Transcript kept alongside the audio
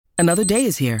Another day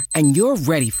is here, and you're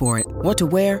ready for it. What to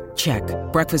wear? Check.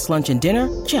 Breakfast, lunch, and dinner?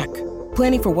 Check.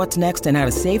 Planning for what's next and how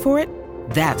to save for it?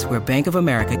 That's where Bank of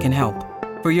America can help.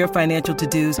 For your financial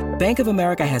to-dos, Bank of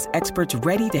America has experts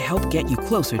ready to help get you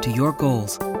closer to your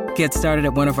goals. Get started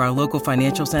at one of our local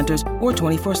financial centers or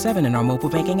 24/7 in our mobile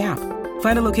banking app.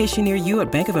 Find a location near you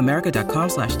at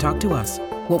bankofamerica.com/talktous.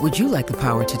 What would you like the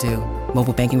power to do?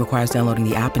 Mobile banking requires downloading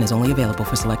the app and is only available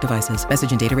for select devices.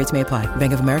 Message and data rates may apply.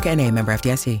 Bank of America N.A., member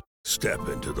FDIC. Step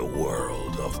into the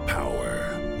world of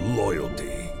power,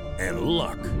 loyalty, and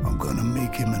luck. I'm gonna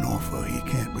make him an offer he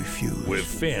can't refuse. With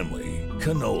family,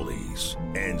 cannolis,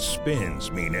 and spins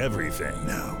mean everything.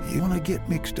 Now, you wanna get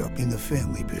mixed up in the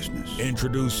family business.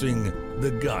 Introducing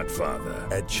The Godfather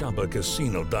at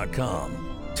ChumbaCasino.com.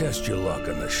 Test your luck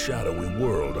in the shadowy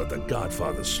world of The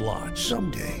Godfather slot.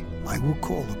 Someday, I will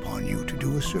call upon you to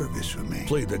do a service for me.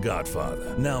 Play The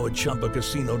Godfather, now at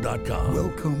ChumbaCasino.com.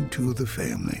 Welcome to the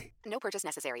family. No purchase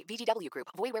necessary. VGW Group.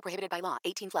 Void where prohibited by law.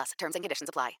 18+. Terms and conditions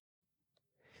apply.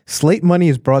 Slate Money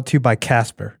is brought to you by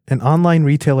Casper, an online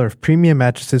retailer of premium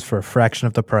mattresses for a fraction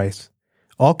of the price.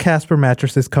 All Casper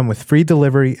mattresses come with free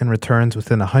delivery and returns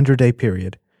within a 100-day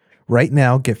period. Right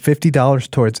now, get $50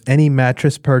 towards any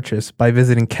mattress purchase by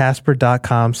visiting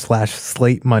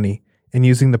casper.com/slatemoney and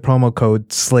using the promo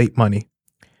code SLATEMONEY.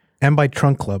 And by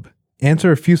Trunk Club.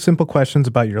 Answer a few simple questions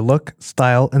about your look,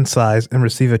 style, and size and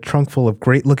receive a trunk full of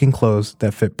great-looking clothes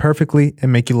that fit perfectly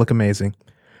and make you look amazing.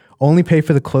 Only pay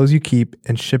for the clothes you keep,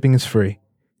 and shipping is free.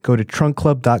 Go to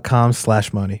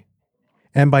trunkclub.com/money.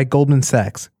 And by Goldman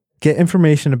Sachs. Get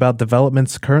information about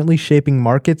developments currently shaping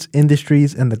markets,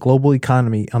 industries, and the global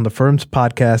economy on the firm's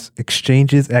podcast,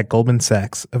 Exchanges at Goldman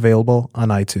Sachs, available on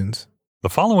iTunes. The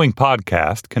following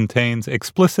podcast contains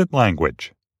explicit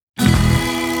language.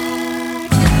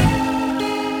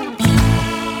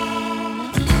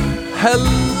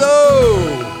 Hello,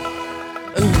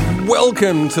 and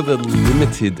welcome to the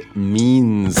limited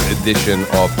means edition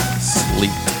of Slate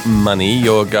Money,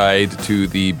 your guide to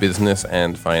the business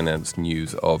and finance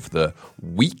news of the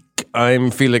week. I'm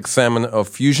Felix Salmon of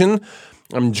Fusion.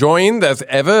 I'm joined, as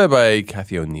ever, by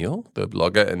Kathy O'Neill, the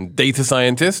blogger and data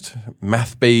scientist,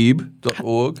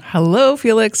 mathbabe.org. Hello,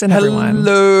 Felix and everyone.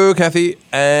 Hello, Kathy.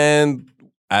 And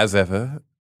as ever,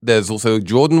 there's also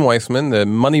Jordan Weissman, the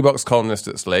Moneybox columnist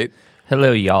at Slate.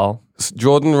 Hello, y'all.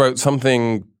 Jordan wrote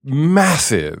something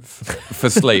massive for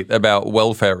Slate about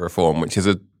welfare reform, which is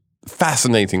a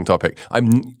fascinating topic.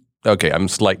 I'm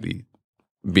slightly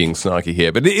being snarky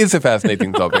here, but it is a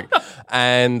fascinating topic.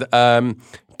 And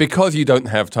because you don't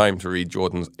have time to read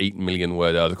Jordan's 8 million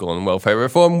word article on welfare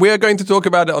reform, we're going to talk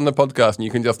about it on the podcast, and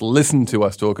you can just listen to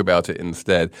us talk about it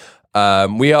instead.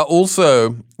 We are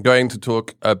also going to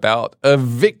talk about a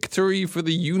victory for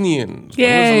the unions. Yay.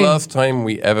 When was the last time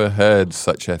we ever heard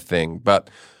such a thing? But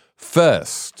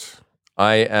first,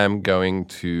 I am going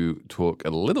to talk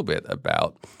a little bit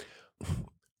about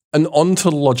an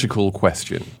ontological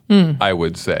question, I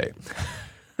would say.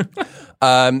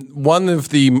 One of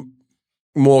the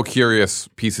more curious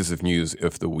pieces of news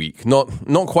of the week, not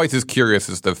quite as curious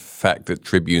as the fact that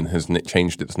Tribune has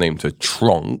changed its name to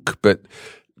Tronk, but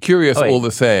curious all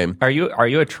the same. Are you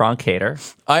a Tronk hater?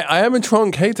 I am a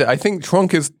Tronk hater. I think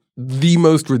Tronk is the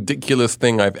most ridiculous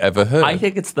thing I've ever heard. I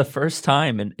think it's the first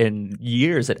time in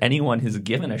years that anyone has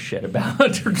given a shit about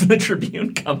the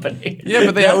Tribune company. Yeah,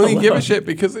 but they only give a shit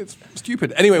because it's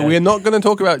stupid. Anyway, we're not going to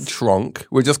talk about Tronk.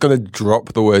 We're just going to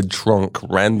drop the word Tronk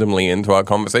randomly into our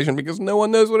conversation because no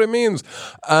one knows what it means.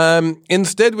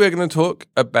 Instead, we're going to talk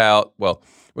about,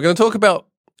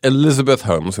 Elizabeth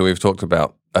Holmes, who we've talked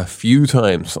about a few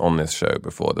times on this show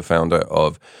before, the founder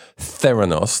of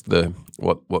Theranos,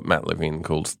 what Matt Levine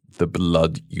calls the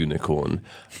blood unicorn.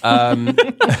 And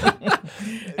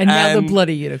now the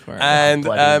bloody unicorn. And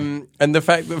the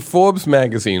fact that Forbes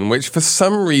magazine, which for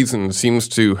some reason seems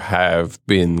to have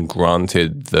been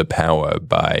granted the power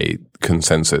by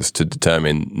consensus to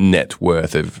determine net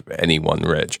worth of anyone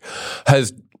rich,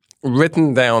 has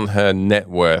written down her net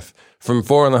worth from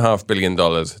 $4.5 billion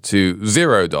to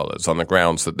 $0 on the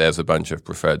grounds that there's a bunch of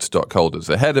preferred stockholders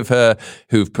ahead of her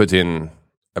who've put in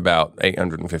about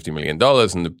 $850 million,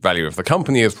 and the value of the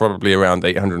company is probably around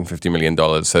 $850 million.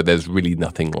 So there's really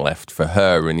nothing left for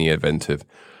her in the event of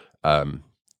a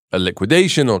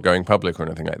liquidation or going public or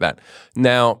anything like that.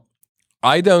 Now,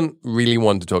 I don't really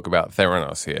want to talk about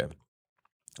Theranos here,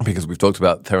 because we've talked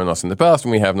about Theranos in the past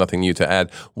and we have nothing new to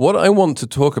add. What I want to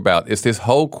talk about is this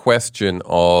whole question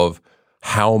of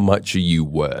how much are you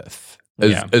worth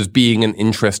as being an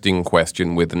interesting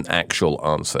question with an actual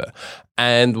answer.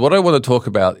 And what I want to talk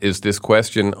about is this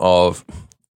question of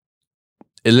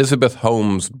Elizabeth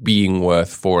Holmes being worth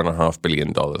 $4.5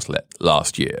 billion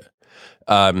last year.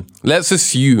 Let's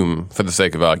assume, for the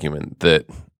sake of argument, that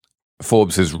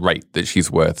Forbes is right, that she's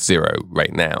worth zero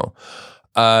right now.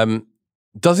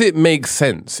 Does it make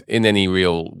sense in any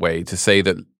real way to say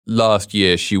that last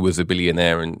year she was a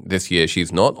billionaire and this year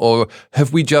she's not? Or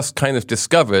have we just kind of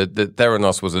discovered that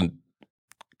Theranos was a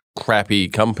crappy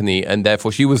company and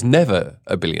therefore she was never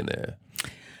a billionaire?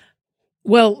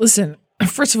 Well, listen,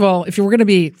 first of all, if you were going to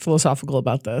be philosophical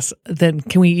about this, then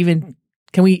can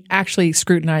we actually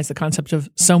scrutinize the concept of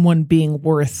someone being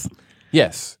worth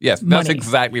Yes, that's money?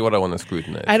 exactly what I want to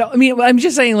scrutinize. I'm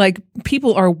just saying, like,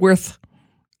 people are worth,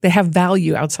 they have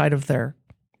value outside of their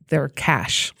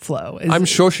cash flow. I'm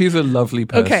sure she's a lovely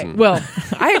person. Okay, well,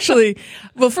 first Are of you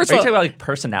all, talking about like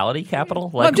personality capital?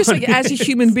 well, I'm just like, as a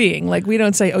human being, like, we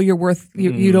don't say, oh, you're worth,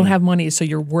 you don't have money, so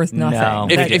you're worth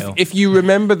nothing. No. If you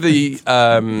remember the,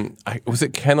 was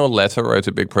it Ken Auletta wrote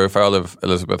a big profile of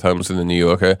Elizabeth Holmes in the New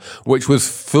Yorker, which was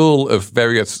full of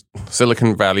various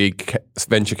Silicon Valley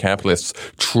venture capitalists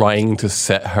trying to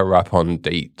set her up on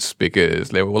dates because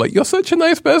they were like, you're such a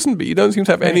nice person, but you don't seem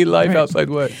to have any life outside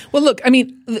work. Well, look, I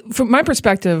mean, from my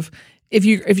perspective, if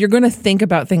you're going to think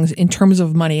about things in terms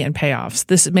of money and payoffs,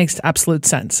 this makes absolute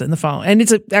sense in the following. And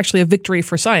it's actually a victory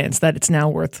for science that it's now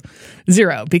worth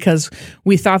zero, because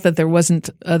we thought that there was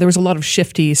a lot of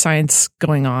shifty science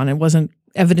going on. It wasn't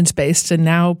evidence-based, and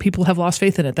now people have lost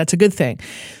faith in it. That's a good thing.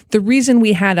 The reason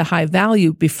we had a high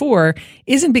value before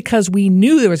isn't because we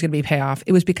knew there was going to be payoff.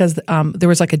 It was because there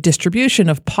was like a distribution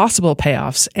of possible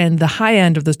payoffs, and the high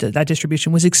end of that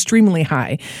distribution was extremely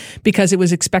high because it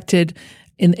was expected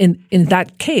in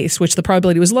that case, which the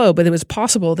probability was low, but it was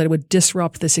possible that it would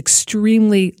disrupt this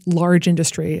extremely large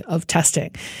industry of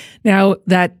testing. Now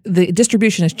that the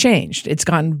distribution has changed, it's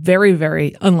gotten very,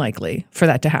 very unlikely for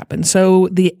that to happen. So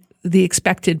the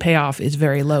expected payoff is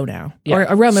very low now, or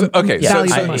around the value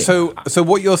of money. So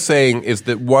what you're saying is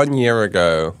that 1 year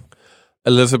ago,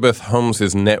 Elizabeth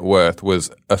Holmes's net worth was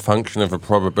a function of a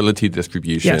probability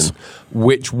distribution, Yes.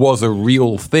 which was a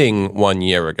real thing 1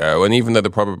 year ago. And even though the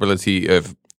probability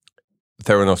of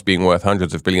Theranos being worth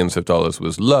hundreds of billions of dollars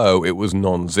was low, it was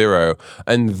non-zero.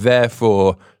 And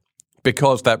therefore,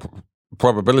 because that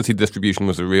probability distribution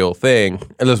was a real thing,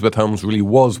 Elizabeth Holmes really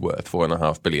was worth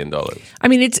 $4.5 billion. I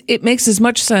mean, it makes as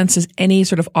much sense as any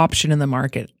sort of option in the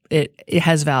market. It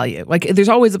has value. Like, there's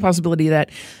always the possibility that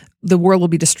the world will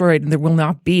be destroyed and there will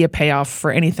not be a payoff for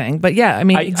anything. But yeah, I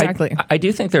mean, exactly. I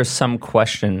do think there's some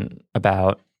question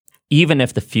about, even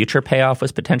if the future payoff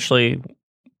was potentially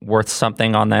worth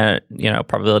something on that,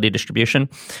 probability distribution,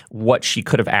 what she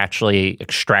could have actually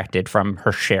extracted from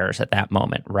her shares at that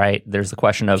moment, right? There's the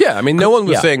question of... Yeah, I mean, no one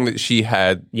was saying that she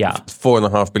had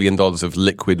 $4.5 billion of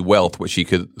liquid wealth, which she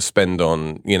could spend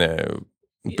on,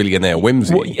 billionaire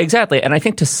whimsy. Well, exactly. And I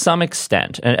think to some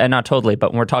extent, and not totally,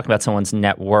 but when we're talking about someone's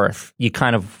net worth, you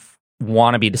kind of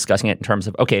want to be discussing it in terms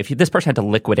of, okay, if this person had to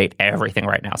liquidate everything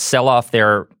right now, sell off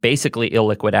their basically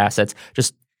illiquid assets,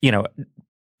 just,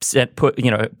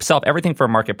 sell off everything for a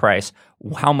market price,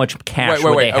 how much cash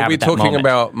would they have at that moment? Are we talking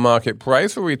about market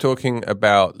price or are we talking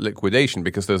about liquidation?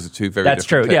 Because those are two very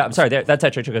different things. Yeah, I'm sorry. That's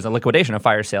actually true, because a liquidation, a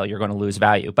fire sale, you're going to lose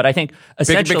value. But I think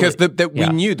essentially... Because we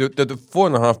knew that the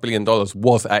 $4.5 billion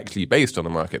was actually based on a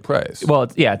market price.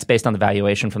 Well, it's based on the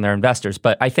valuation from their investors.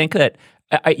 But I think that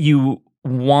you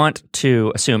want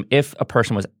to assume if a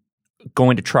person was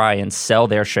going to try and sell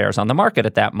their shares on the market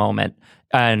at that moment,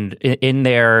 and in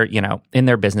their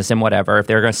business and whatever, if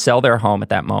they're going to sell their home at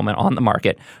that moment on the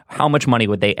market, how much money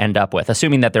would they end up with,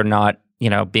 assuming that they're not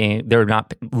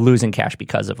losing cash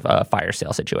because of a fire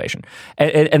sale situation?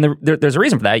 And there's a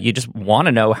reason for that. You just want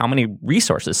to know how many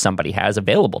resources somebody has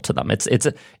available to them. It's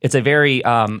a very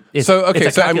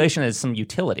calculation as some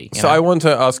utility. So I want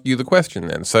to ask you the question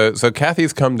then. So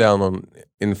Kathy's come down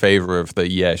in favor of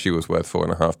she was worth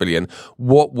 $4.5 billion.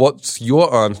 What's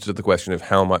your answer to the question of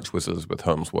how much was Elizabeth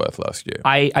Holmes worth last year?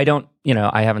 I don't,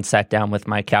 I haven't sat down with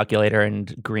my calculator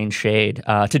and green shade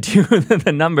to do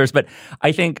the numbers, but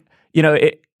I think,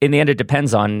 in the end, it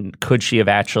depends on, could she have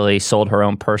actually sold her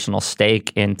own personal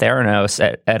stake in Theranos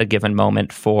at a given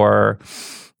moment for,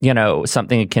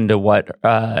 something akin to what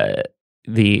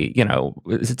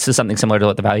it's something similar to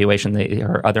what the valuation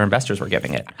her other investors were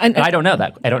giving it. And I don't know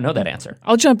that. I don't know that answer.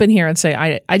 I'll jump in here and say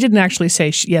I didn't actually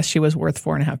say yes, she was worth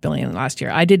 $4.5 billion last year.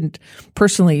 I didn't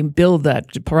personally build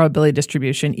that probability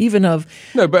distribution, even of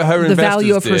but her the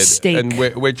value of her stake. And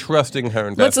we're trusting her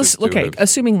investors.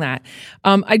 Assuming that,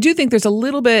 I do think there's a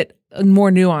little bit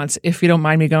more nuance, if you don't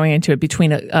mind me going into it, between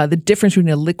the difference between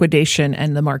a liquidation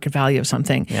and the market value of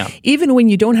something. Yeah. Even when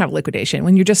you don't have liquidation,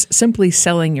 when you're just simply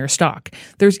selling your stock,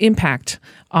 there's impact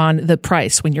on the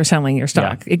price when you're selling your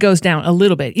stock. Yeah. It goes down a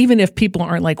little bit, even if people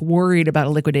aren't like worried about a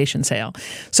liquidation sale.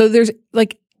 So there's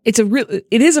like, it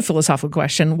is a philosophical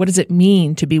question. What does it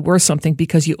mean to be worth something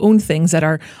because you own things that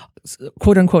are,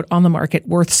 quote unquote, on the market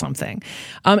worth something?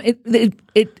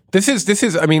 This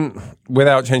is, I mean,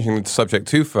 without changing the subject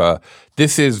too far,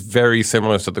 this is very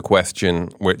similar to the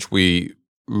question which we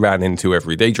ran into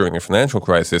every day during the financial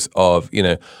crisis of,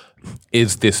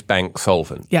 is this bank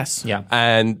solvent? Yes. Yeah.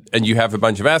 And you have a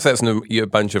bunch of assets and a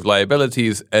bunch of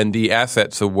liabilities, and the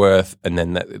assets are worth, and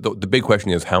then the big question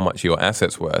is how much are your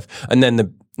assets worth? And then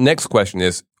the next question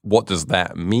is, what does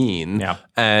that mean? Yeah.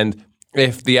 And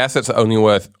if the assets are only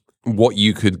worth what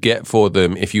you could get for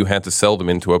them if you had to sell them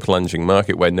into a plunging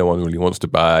market where no one really wants to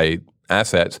buy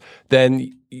assets,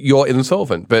 then you're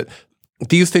insolvent. But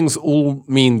these things all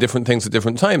mean different things at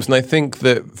different times. And I think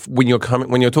that when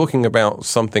you're talking about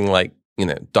something like,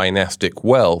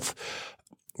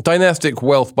 dynastic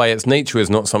wealth by its nature is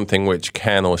not something which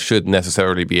can or should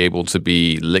necessarily be able to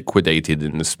be liquidated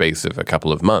in the space of a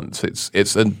couple of months.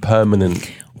 It's a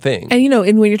permanent thing. And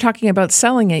and when you're talking about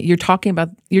selling it,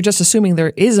 you're just assuming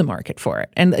there is a market for it.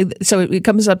 And so it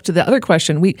comes up to the other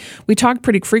question. We talk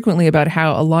pretty frequently about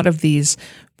how a lot of these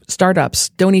startups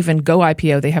don't even go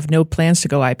IPO. They have no plans to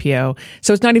go IPO.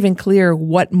 So it's not even clear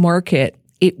what market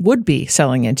it would be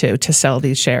selling into to sell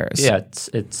these shares. Yeah,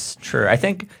 it's true. I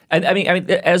think, I mean,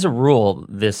 as a rule,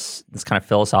 this kind of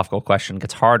philosophical question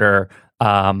gets harder.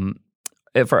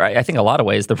 For I think a lot of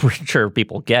ways, the richer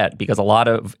people get, because a lot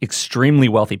of extremely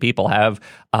wealthy people have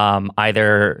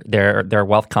either their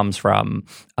wealth comes from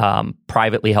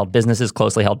privately held businesses,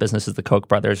 closely held businesses. The Koch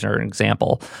brothers are an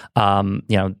example.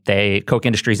 Koch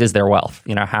Industries is their wealth.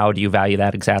 How do you value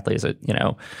that exactly? Is it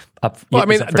up? Well, I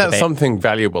mean, that's debate? Something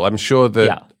valuable. I'm sure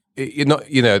that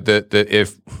that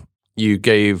if you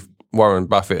gave Warren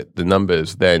Buffett the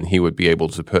numbers, then he would be able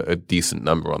to put a decent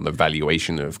number on the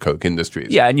valuation of Koch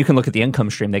Industries. Yeah, and you can look at the income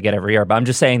stream they get every year. But I'm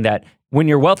just saying that when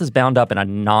your wealth is bound up in a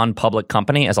non-public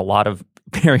company, as a lot of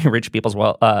very rich people's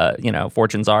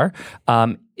fortunes are,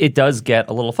 it does get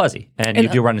a little fuzzy, and you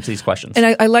do run into these questions.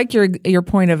 And I like your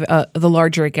point of the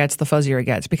larger it gets, the fuzzier it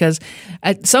gets, because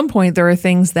at some point there are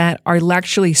things that are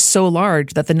actually so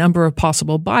large that the number of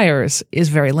possible buyers is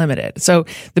very limited. So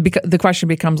the question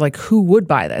becomes like, who would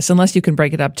buy this? Unless you can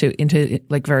break it up into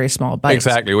like very small bites.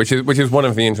 Exactly, which is one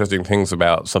of the interesting things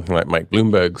about something like Mike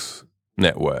Bloomberg's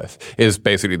net worth is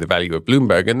basically the value of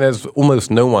Bloomberg, and there's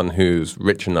almost no one who's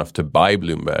rich enough to buy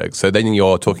Bloomberg. So then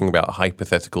you're talking about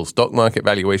hypothetical stock market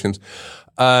valuations.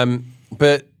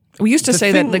 But we used to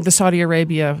say that like the Saudi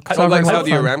Arabia, like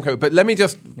Saudi Aramco. But let me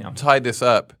just tie this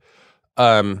up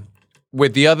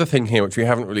with the other thing here, which we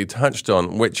haven't really touched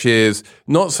on, which is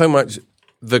not so much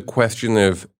the question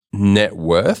of net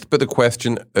worth, but the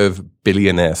question of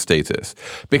billionaire status.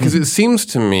 Because it seems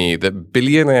to me that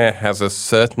billionaire has a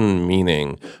certain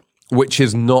meaning, which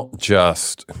is not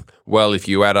just, well, if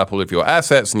you add up all of your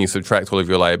assets and you subtract all of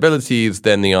your liabilities,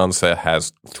 then the answer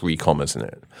has 3 commas in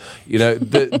it.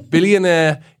 The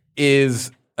billionaire is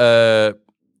a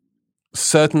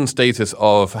certain status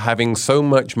of having so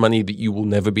much money that you will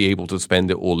never be able to spend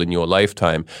it all in your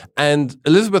lifetime. And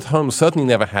Elizabeth Holmes certainly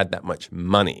never had that much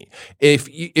money. If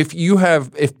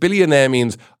billionaire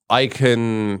means I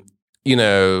can,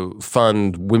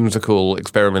 fund whimsical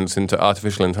experiments into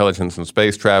artificial intelligence and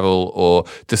space travel, or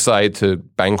decide to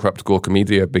bankrupt Gawker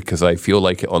Media because I feel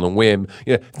like it on a whim,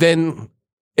 then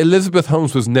Elizabeth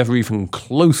Holmes was never even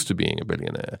close to being a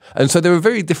billionaire. And so there are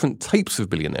very different types of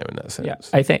billionaire in that sense. Yeah,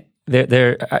 I think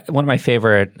one of my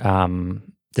favorite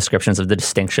descriptions of the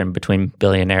distinction between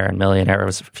billionaire and millionaire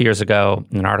was a few years ago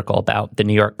in an article about the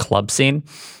New York club scene.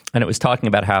 And it was talking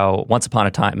about how once upon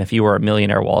a time, if you were a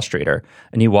millionaire Wall Streeter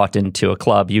and you walked into a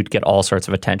club, you'd get all sorts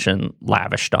of attention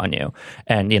lavished on you.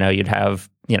 And, you'd have,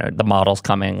 the models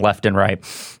coming left and right.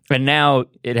 And now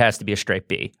it has to be a straight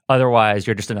B. Otherwise,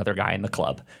 you're just another guy in the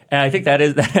club. And I think that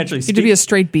actually speaks. You to be a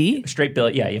straight B? Straight bill,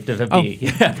 yeah. You have to have a B.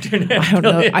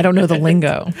 I don't know the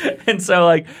lingo. And so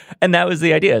and that was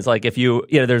the idea. It's like if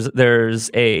there's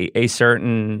a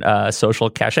certain social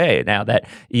cachet now that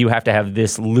you have to have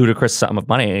this ludicrous sum of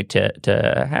money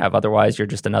to have. Otherwise, you're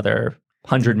just another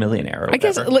 100 millionaire. I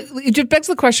guess it just begs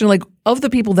the question, like, of the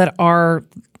people that are,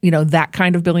 that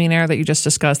kind of billionaire that you just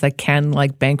discussed that can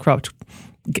bankrupt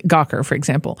Gawker, for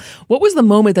example. What was the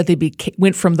moment that they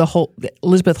went from the whole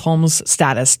Elizabeth Holmes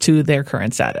status to their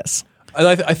current status? And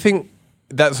I think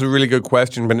that's a really good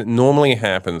question, but it normally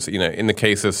happens, in the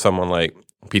case of someone like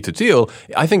Peter Thiel.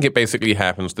 I think it basically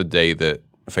happens the day that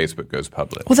Facebook goes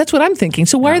public. Well, that's what I'm thinking.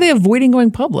 So why are they avoiding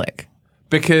going public?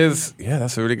 Because,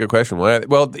 that's a really good question.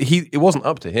 Well, it wasn't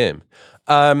up to him.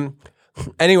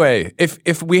 Anyway,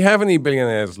 if we have any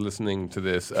billionaires listening to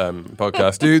this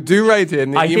podcast, do write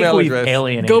in the I email think we've address.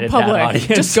 alienated Go that public. audience.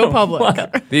 Just go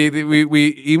public.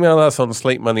 We email us on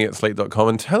slatemoney@slate.com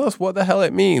and tell us what the hell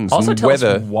it means. Also, and tell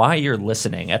whether us why you're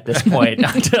listening at this point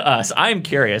to us. I'm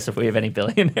curious if we have any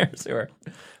billionaires who are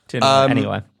tuning in.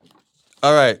 Anyway.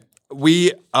 All right.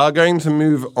 We are going to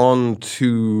move on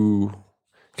to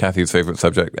Kathy's favorite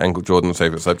subject, Uncle Jordan's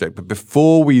favorite subject. But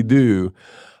before we do,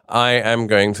 I am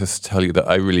going to tell you that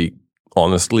I really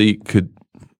honestly could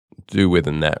do with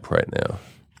a nap right now.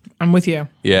 I'm with you.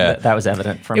 Yeah. That was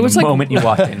evident from It was the like moment you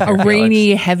walked in. A here,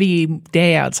 rainy, heavy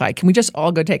day outside. Can we just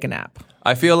all go take a nap?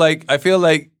 I feel like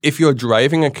if you're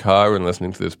driving a car and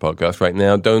listening to this podcast right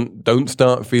now, don't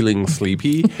start feeling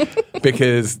sleepy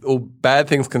because bad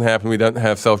things can happen. We don't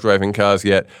have self-driving cars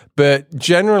yet, but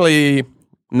generally,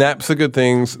 naps are good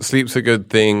things, sleeps are good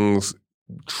things.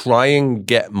 Try and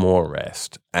get more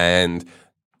rest, and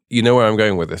you know where I'm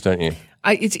going with this, don't you?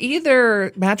 It's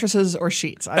either mattresses or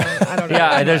sheets. I don't know.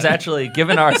 Yeah, there's actually,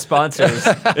 given our sponsors,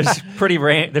 there's a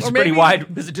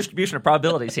distribution of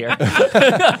probabilities here.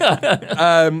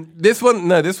 This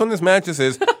one is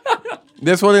mattresses.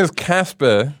 This one is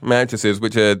Casper mattresses,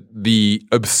 which are the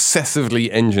obsessively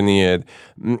engineered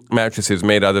mattresses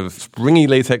made out of springy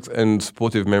latex and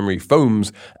supportive memory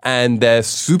foams, and they're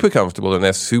super comfortable and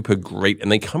they're super great,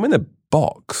 and they come in a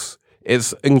box.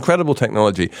 It's incredible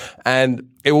technology, and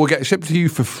it will get shipped to you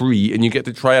for free, and you get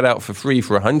to try it out for free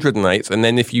for 100 nights, and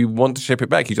then if you want to ship it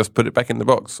back, you just put it back in the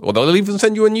box, or they'll even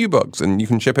send you a new box, and you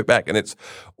can ship it back, and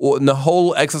the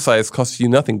whole exercise costs you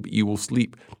nothing, but you will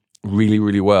sleep really,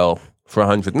 really well for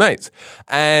 100 nights.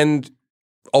 And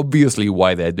obviously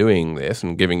why they're doing this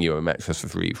and giving you a mattress for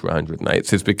free for 100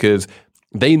 nights is because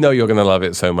they know you're going to love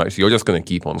it so much. You're just going to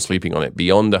keep on sleeping on it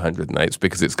beyond 100 nights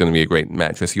because it's going to be a great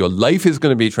mattress. Your life is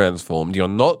going to be transformed. You're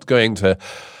not going to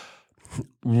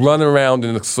run around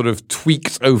in a sort of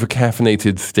tweaked,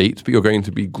 over-caffeinated state, but you're going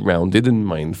to be grounded and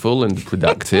mindful and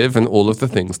productive and all of the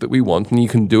things that we want. And you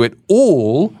can do it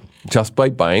all just by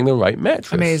buying the right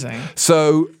mattress. Amazing.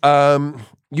 So,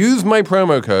 use my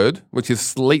promo code, which is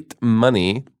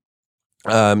SlateMoney,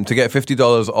 to get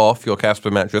 $50 off your Casper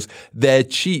mattress. They're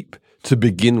cheap to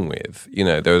begin with. You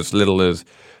know, they're as little as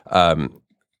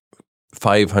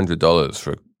 $500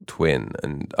 for a twin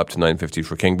and up to $950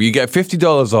 for a king. But you get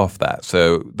 $50 off that.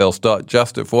 So they'll start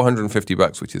just at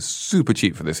 $450, which is super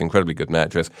cheap for this incredibly good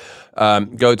mattress.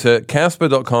 Go to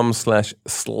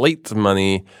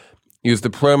casper.com/SlateMoney. Use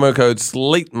the promo code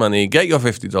SlateMoney, get your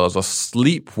 $50 off,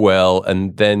 sleep well,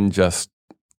 and then just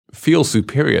feel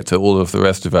superior to all of the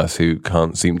rest of us who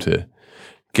can't seem to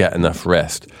get enough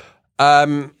rest.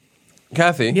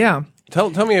 Kathy? Yeah.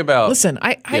 Tell me about... Listen,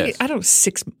 I Yes. don't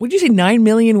 9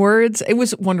 million words? It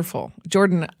was wonderful.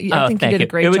 Jordan, I think you did a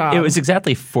great job. It was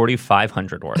exactly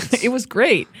 4,500 words. It was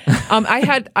great.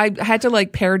 I had to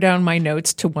like pare down my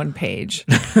notes to one page.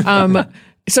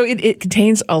 So it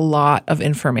contains a lot of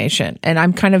information, and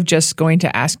I'm kind of just going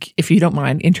to ask, if you don't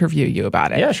mind, interview you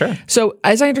about it. Yeah, sure. So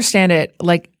as I understand it,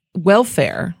 like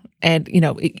welfare, and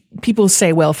people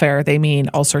say welfare, they mean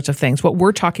all sorts of things. What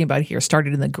we're talking about here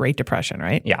started in the Great Depression,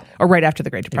 right? Yeah. Or right after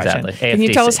the Great Depression. Exactly. Can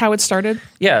you tell AFDC. us how it started?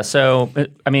 Yeah, so,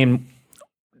 I mean,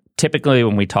 typically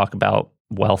when we talk about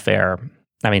welfare,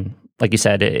 I mean, like you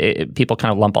said, people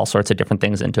kind of lump all sorts of different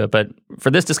things into it. But for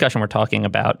this discussion, we're talking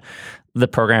about the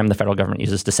program the federal government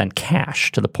uses to send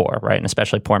cash to the poor, right? And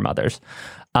especially poor mothers.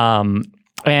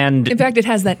 And in fact, it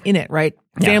has that in it, right?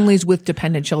 Yeah. Families with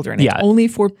dependent children. It's only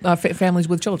for families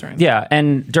with children. Yeah,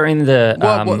 and during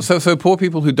the So poor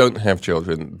people who don't have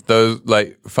children, those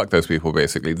fuck those people.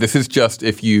 Basically, this is just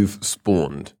if you've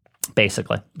spawned.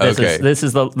 Basically, this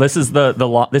is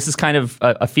kind of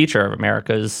a feature of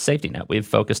America's safety net. We've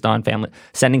focused on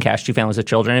sending cash to families with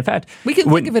children. In fact, we can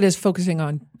think of it as focusing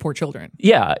on poor children.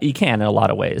 Yeah, you can in a lot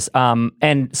of ways.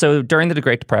 And so during the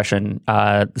Great Depression,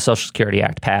 the Social Security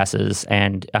Act passes,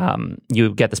 and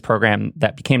you get this program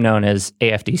that became known as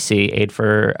AFDC, Aid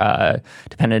for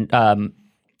Dependent.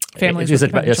 Families with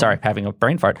dependent sorry, children. having a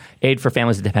brain fart. Aid for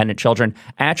families with dependent children.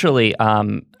 Actually,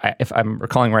 if I'm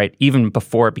recalling right, even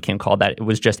before it became called that, it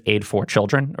was just Aid for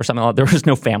Children or something like that. There was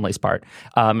no families part.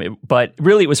 But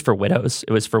really, it was for widows.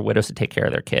 It was for widows to take care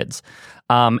of their kids.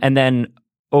 And then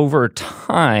over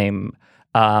time,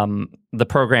 the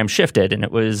program shifted, and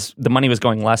the money was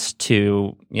going less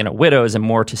to widows and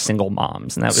more to single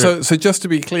moms. And that was, so just to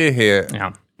be clear here,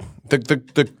 yeah.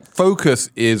 the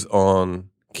focus is on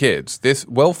kids. This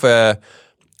welfare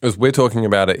as we're talking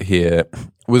about it here,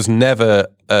 was never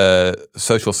a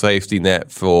social safety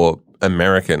net for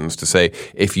Americans to say,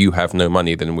 if you have no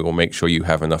money, then we will make sure you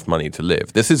have enough money to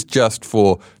live. This is just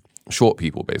for short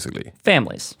people, basically.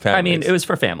 Families. I mean, it was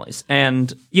for families.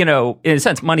 And, in a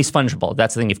sense, money's fungible.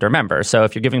 That's the thing you have to remember. So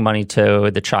if you're giving money to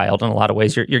the child, in a lot of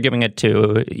ways, you're giving it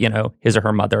to, his or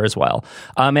her mother as well.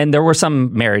 And there were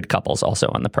some married couples also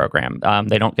on the program.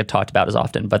 They don't get talked about as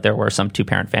often, but there were some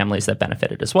two-parent families that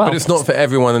benefited as well. But it's not for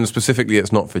everyone, and specifically,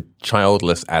 it's not for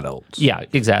childless adults. Yeah,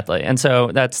 exactly. And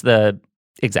so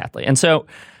exactly. And so,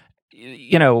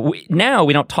 now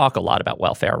we don't talk a lot about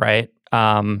welfare, right?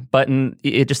 But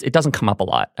it doesn't come up a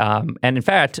lot. And in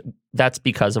fact, that's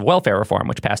because of welfare reform,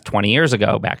 which passed 20 years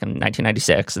ago, back in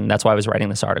 1996. And that's why I was writing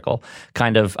this article,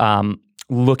 kind of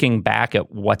looking back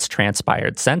at what's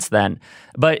transpired since then.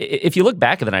 But if you look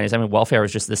back at the 90s, I mean, welfare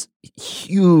was just this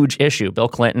huge issue. Bill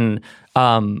Clinton,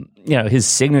 his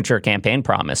signature campaign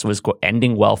promise was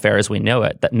ending welfare as we know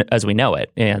it. And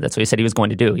that's what he said he was going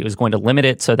to do. He was going to limit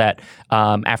it so that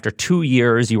after 2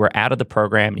 years, you were out of the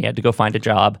program and you had to go find a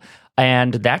job.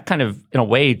 And that kind of, in a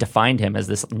way, defined him as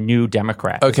this new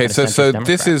Democrat. Okay, so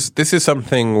this is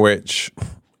something which,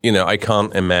 I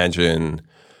can't imagine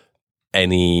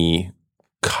any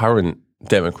current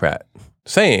Democrat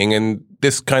saying, and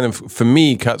this kind of, for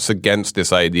me, cuts against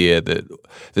this idea that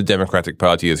the Democratic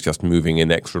Party is just moving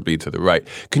inexorably to the right.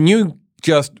 Can you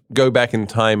just go back in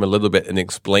time a little bit and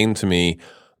explain to me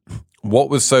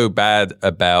what was so bad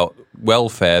about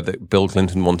welfare that Bill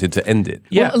Clinton wanted to end it?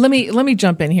 Yeah, well, let me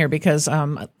jump in here because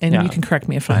you can correct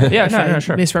me if I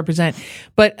sure. misrepresent.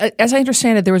 But as I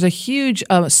understand it, there was a huge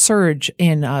surge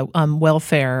in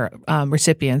welfare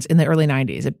recipients in the early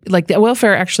 90s. The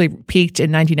welfare actually peaked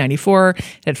in 1994. It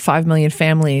had 5 million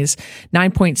families,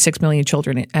 9.6 million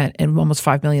children, and almost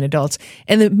 5 million adults.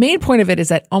 And the main point of it is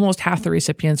that almost half the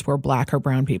recipients were Black or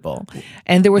brown people,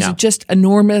 and there was just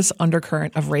enormous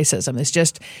undercurrent of racism. It's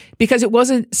just because it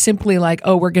wasn't simply like,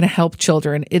 oh, we're going to help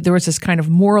children. There was this kind of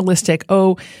moralistic,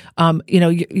 we're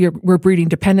breeding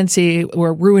dependency,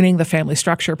 we're ruining the family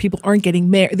structure. People aren't getting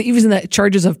married. Even the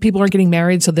charges of people aren't getting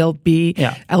married, so they'll be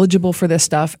eligible for this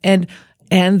stuff. And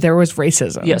there was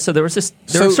racism. Yeah, so there was this.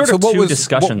 There were sort of two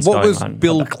discussions going on. What was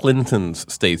Bill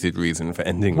Clinton's stated reason for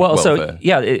ending welfare?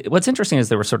 What's interesting is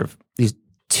there were sort of these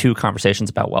two conversations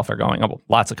about welfare going on,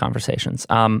 lots of conversations.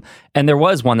 And there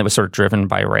was one that was sort of driven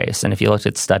by race. And if you looked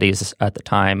at studies at the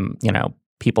time,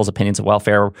 people's opinions of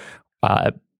welfare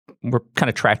were kind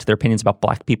of tracked to their opinions about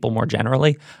Black people more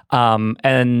generally.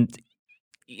 And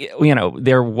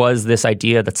there was this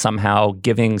idea that somehow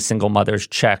giving single mothers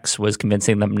checks was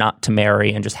convincing them not to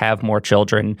marry and just have more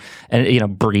children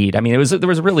and, breed. I mean, there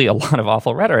was really a lot of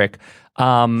awful rhetoric.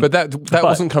 But that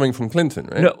wasn't coming from Clinton,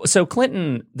 right? No. So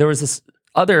Clinton, there was this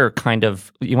other kind of,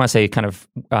 you want to say kind of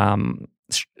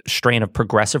strain of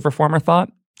progressive reformer thought.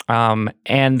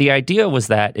 And the idea was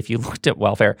that if you looked at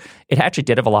welfare, it actually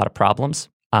did have a lot of problems.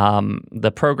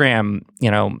 The program,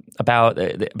 about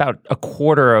a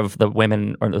quarter of the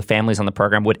women or the families on the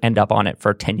program would end up on it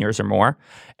for 10 years or more.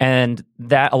 And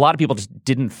that a lot of people just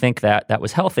didn't think that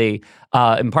was healthy,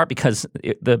 in part because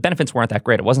the benefits weren't that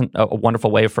great. It wasn't a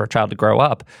wonderful way for a child to grow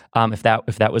up if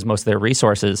that was most of their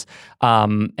resources.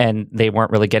 And they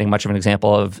weren't really getting much of an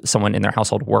example of someone in their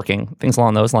household working, things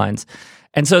along those lines.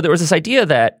 And so there was this idea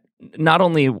that not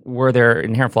only were there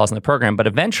inherent flaws in the program, but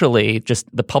eventually just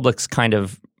the public's kind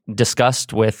of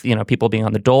disgust with people being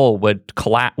on the dole would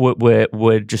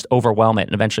just overwhelm it,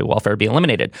 and eventually welfare would be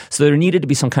eliminated. So there needed to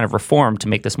be some kind of reform to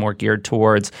make this more geared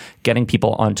towards getting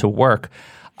people onto work.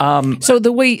 So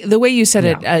the way you said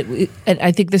it, and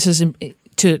I think this is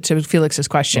to Felix's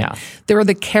question. Yeah. There were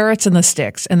the carrots and the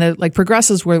sticks, and the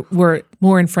progressives were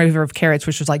more in favor of carrots,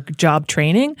 which was like job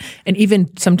training and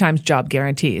even sometimes job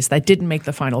guarantees that didn't make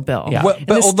the final bill. Yeah. Well,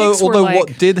 but although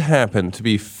what did happen, to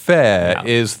be fair,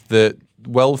 is that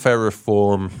welfare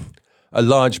reform, a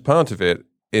large part of it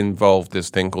involved this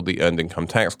thing called the Earned Income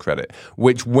Tax Credit,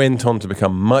 which went on to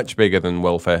become much bigger than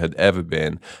welfare had ever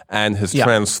been and has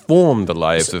transformed the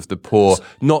lives of the poor,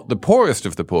 not the poorest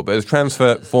of the poor, but has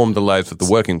transformed the lives of the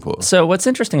working poor. So what's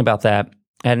interesting about that,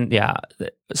 and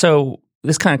so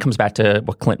this kind of comes back to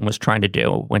what Clinton was trying to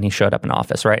do when he showed up in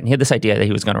office, right? And he had this idea that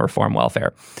he was going to reform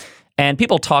welfare. And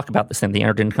people talk about this thing, the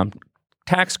Earned Income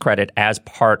Tax Credit, as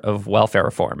part of welfare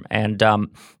reform. And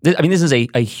this is a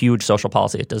huge social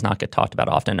policy. It does not get talked about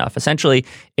often enough. Essentially,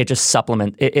 it just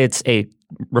it's a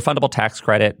refundable tax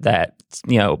credit that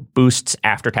boosts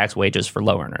after-tax wages for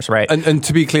low earners, right? And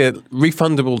to be clear,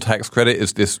 refundable tax credit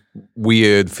is this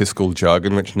weird fiscal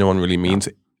jargon which no one really means.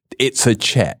 it's a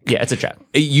check. Yeah, it's a check.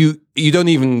 You don't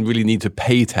even really need to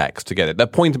pay tax to get it. The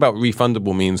point about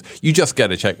refundable means you just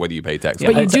get a check whether you pay tax.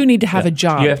 But you do need to have a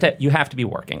job. You have to be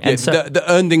working. And so the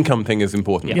earned income thing is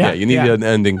important. Yeah, you need an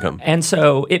earned income. And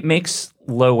so it makes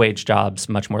low-wage jobs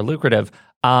much more lucrative.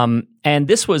 And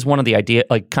this was one of the idea.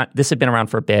 This had been around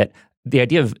for a bit. The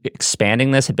idea of expanding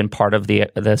this had been part of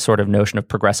the sort of notion of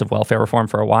progressive welfare reform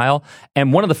for a while.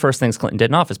 And one of the first things Clinton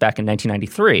did in office back in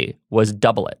 1993 was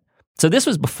double it. So this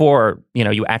was before,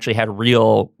 you actually had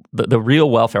the real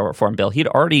welfare reform bill. He'd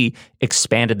already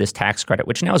expanded this tax credit,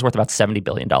 which now is worth about $70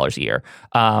 billion a year.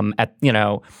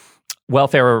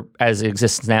 Welfare as it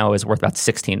exists now is worth about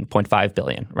 $16.5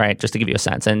 billion, right? Just to give you a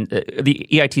sense. And the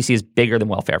EITC is bigger than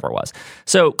welfare ever was.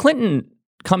 So Clinton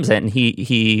comes in,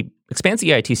 he expands the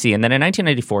EITC, and then in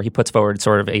 1994, he puts forward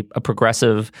sort of a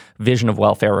progressive vision of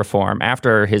welfare reform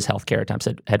after his healthcare attempts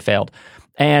had failed.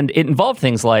 And it involved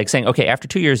things like saying, okay, after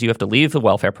 2 years, you have to leave the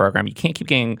welfare program. You can't keep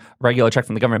getting a regular check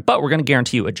from the government, but we're going to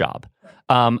guarantee you a job.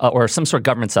 Or some sort of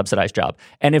government subsidized job.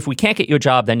 And if we can't get you a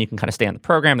job, then you can kind of stay on the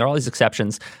program. There are all these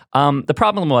exceptions. The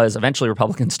problem was eventually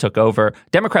Republicans took over.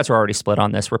 Democrats were already split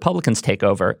on this. Republicans take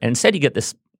over. And instead you get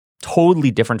this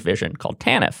totally different vision called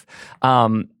TANF.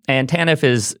 And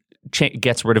TANF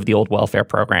gets rid of the old welfare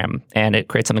program, and it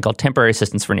creates something called temporary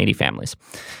assistance for needy families.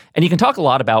 And you can talk a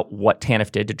lot about what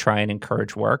TANF did to try and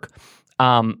encourage work.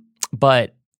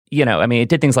 But it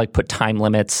did things like put time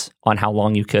limits on how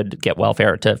long you could get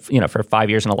welfare for 5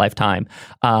 years in a lifetime.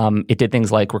 It did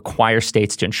things like require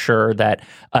states to ensure that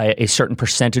a certain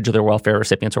percentage of their welfare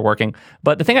recipients are working.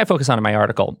 But the thing I focus on in my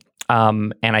article,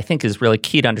 and I think is really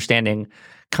key to understanding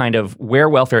kind of where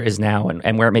welfare is now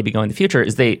and where it may be going in the future,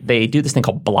 is they do this thing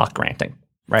called block granting.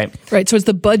 Right. So it's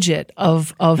the budget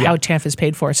of how TANF is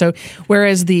paid for. So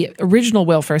whereas the original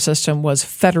welfare system was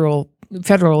federal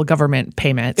government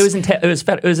payments, it was an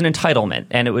entitlement,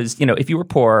 and it was if you were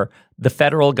poor, the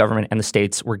federal government and the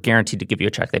states were guaranteed to give you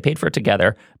a check. They paid for it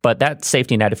together, but that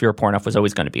safety net, if you were poor enough, was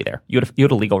always going to be there. You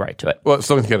had a legal right to it. Well, as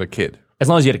long as you had a kid. As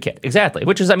long as you had a kid, exactly.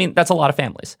 Which is, that's a lot of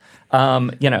families.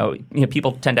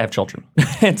 People tend to have children,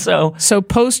 and so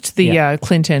post the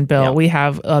Clinton bill, we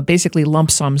have basically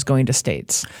lump sums going to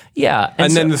states. Yeah,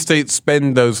 and then the states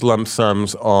spend those lump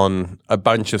sums on a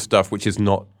bunch of stuff which is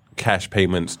not cash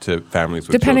payments to families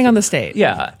with depending children. on the state.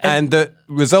 Yeah, and the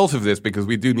result of this, because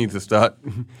we do need to start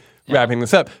wrapping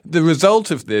this up, the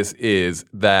result of this is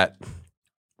that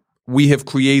we have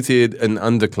created an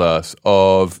underclass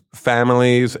of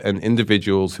families and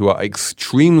individuals who are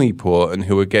extremely poor and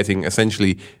who are getting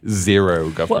essentially zero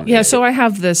government aid. So I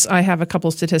have a couple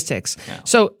of statistics. Yeah.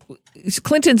 So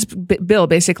Clinton's bill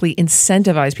basically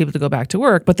incentivized people to go back to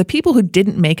work, but the people who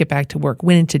didn't make it back to work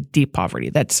went into deep poverty.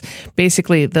 That's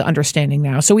basically the understanding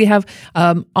now. So we have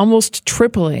almost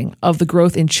tripling of the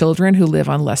growth in children who live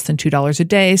on less than $2 a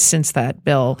day since that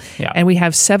bill. Yeah. And we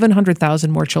have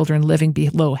 700,000 more children living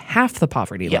below half the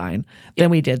poverty line than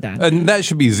we did then. And that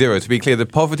should be zero. To be clear, the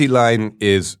poverty line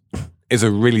is a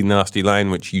really nasty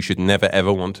line which you should never,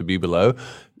 ever want to be below.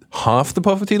 Half the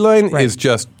poverty line is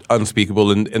just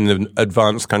unspeakable. In an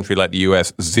advanced country like the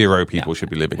US, zero people should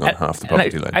be living on half the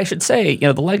poverty line. I should say,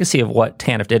 the legacy of what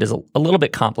TANF did is a little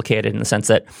bit complicated in the sense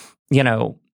that,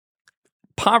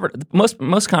 poverty. Most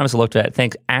economists looked at it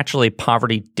think actually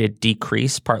poverty did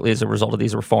decrease partly as a result of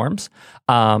these reforms.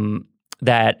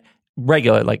 That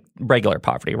regular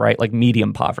poverty, right? Like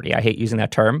medium poverty. I hate using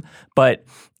that term, but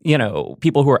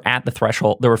people who are at the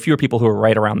threshold, there were fewer people who were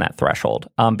right around that threshold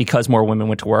because more women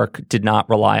went to work, did not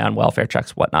rely on welfare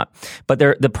checks, whatnot. But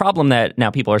the problem that now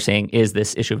people are seeing is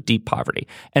this issue of deep poverty.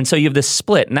 And so you have this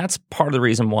split, and that's part of the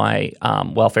reason why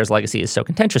welfare's legacy is so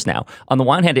contentious now. On the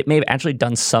one hand, it may have actually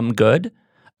done some good,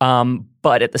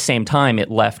 but at the same time, it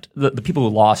left the people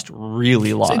who lost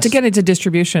really lost. So to get into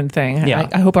distribution thing,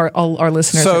 I hope all our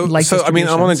listeners like So I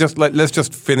want to let's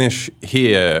just finish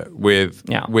here with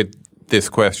this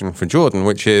question for Jordan,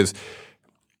 which is,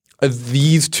 are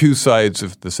these two sides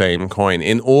of the same coin?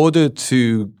 In order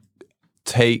to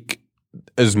take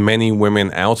as many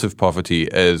women out of poverty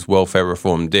as welfare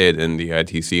reform did and the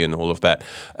ITC and all of that,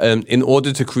 in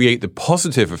order to create the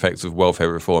positive effects of welfare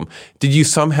reform, did you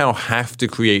somehow have to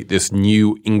create this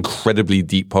new incredibly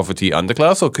deep poverty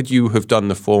underclass, or could you have done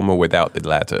the former without the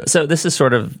latter? So this is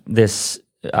sort of this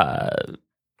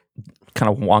kind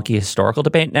of wonky historical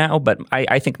debate now, but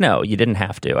I think no, you didn't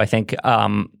have to. I think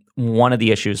one of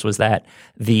the issues was that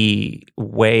the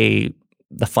way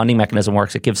the funding mechanism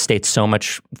works, it gives states so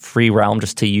much free realm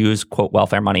just to use, quote,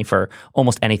 welfare money for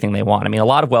almost anything they want. I mean, a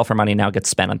lot of welfare money now gets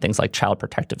spent on things like child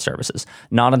protective services,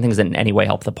 not on things that in any way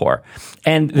help the poor.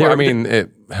 And it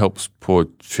helps poor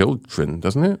children,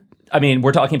 doesn't it? I mean,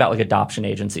 we're talking about like adoption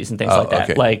agencies and things like that.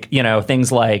 Okay. Like,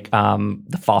 things like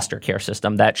the foster care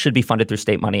system that should be funded through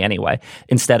state money anyway,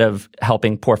 instead of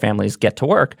helping poor families get to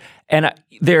work. And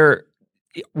there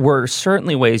were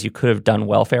certainly ways you could have done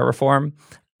welfare reform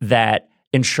that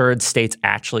ensured states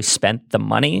actually spent the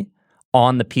money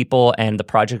on the people and the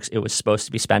projects it was supposed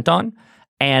to be spent on.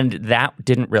 And that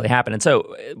didn't really happen. And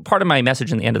so part of my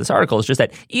message in the end of this article is just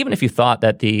that even if you thought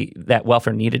that that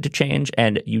welfare needed to change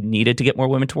and you needed to get more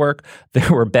women to work,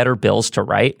 there were better bills to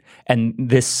write. And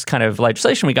this kind of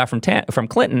legislation we got from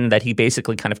Clinton that he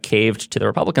basically kind of caved to the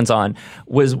Republicans on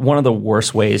was one of the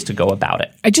worst ways to go about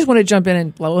it. I just want to jump in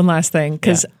and one last thing,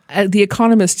 because the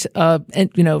economist,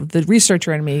 and the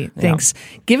researcher in me thinks,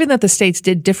 given that the states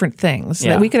did different things,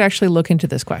 that we could actually look into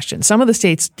this question. Some of the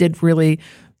states did really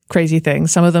crazy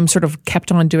things. Some of them sort of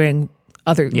kept on doing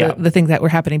the things that were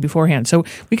happening beforehand. So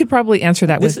we could probably answer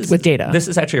that with data. This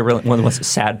is actually one of the most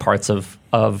sad parts of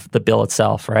the bill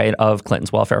itself, right, of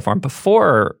Clinton's welfare reform.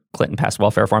 Before Clinton passed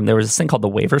welfare reform, there was this thing called the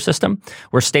waiver system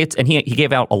where states, and he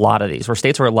gave out a lot of these, where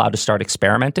states were allowed to start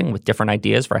experimenting with different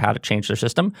ideas for how to change their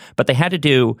system, but they had to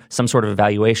do some sort of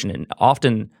evaluation.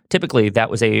 And typically, that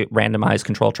was a randomized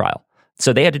control trial.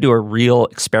 So they had to do a real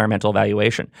experimental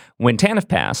evaluation. When TANF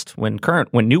passed, when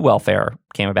new welfare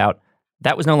came about,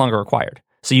 that was no longer required.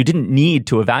 So you didn't need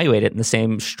to evaluate it in the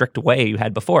same strict way you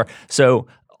had before. So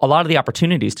a lot of the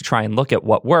opportunities to try and look at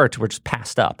what worked were just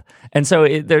passed up. And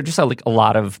so there are just there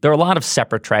are a lot of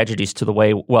separate tragedies to the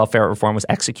way welfare reform was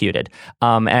executed.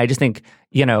 And I just think,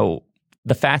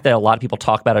 the fact that a lot of people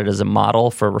talk about it as a model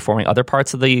for reforming other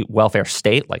parts of the welfare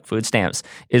state, like food stamps,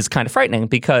 is kind of frightening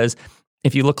because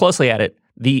if you look closely at it,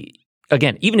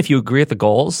 even if you agree with the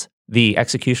goals, the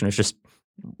execution is just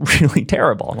really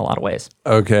terrible in a lot of ways.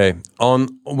 Okay. On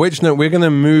which note, we're going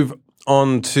to move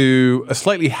on to a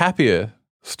slightly happier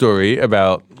story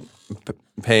about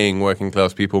paying working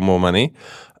class people more money.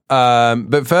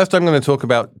 But first, I'm going to talk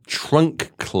about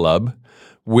Trunk Club,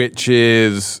 which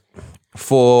is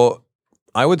for,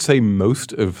 I would say,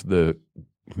 most of the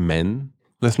men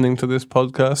listening to this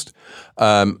podcast.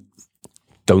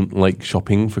 Don't like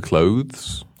shopping for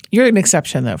clothes. You're an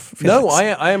exception, though. Felix. No,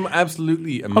 I am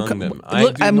absolutely among them.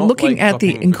 I'm looking at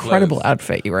the incredible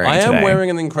outfit you're wearing today.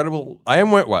 I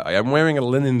am wearing a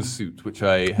linen suit, which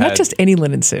I had not just any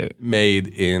linen suit made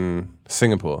in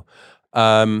Singapore.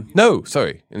 In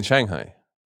Shanghai.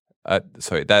 That's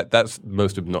the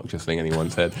most obnoxious thing anyone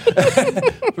said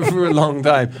for a long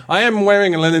time. I am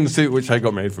wearing a linen suit, which I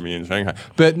got made for me in Shanghai.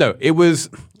 But no,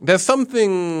 there's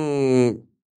something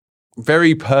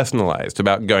very personalized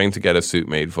about going to get a suit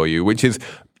made for you, which is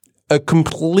a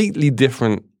completely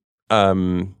different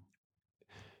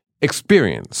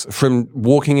experience from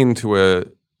walking into a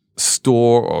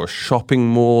store or shopping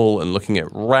mall and looking at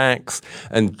racks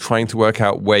and trying to work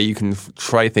out where you can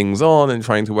try things on and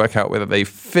trying to work out whether they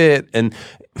fit. And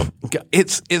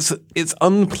it's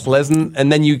unpleasant.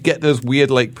 And then you get those weird,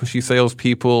 pushy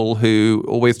salespeople who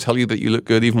always tell you that you look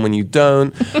good even when you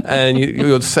don't. And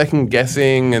you're second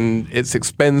guessing, and it's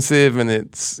expensive, and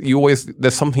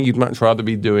there's something you'd much rather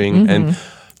be doing. Mm-hmm. And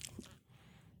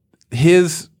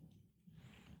here's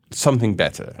something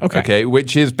better, okay?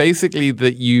 Which is basically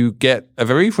that you get a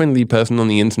very friendly person on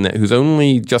the internet who's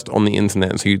only just on the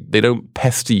internet, so they don't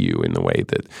pester you in the way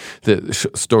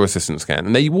that store assistants can.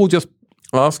 And they will just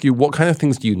ask you, what kind of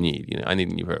things do you need? I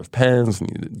need a new pair of pants, I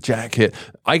need a jacket.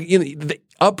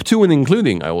 Up to and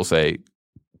including, I will say,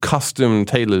 custom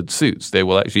tailored suits. They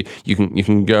will actually, you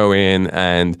can go in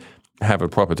and have a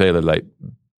proper tailor,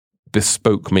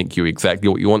 bespoke, make you exactly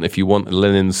what you want. If you want a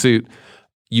linen suit,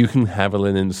 you can have a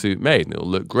linen suit made and it'll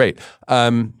look great.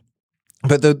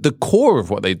 But the core of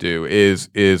what they do is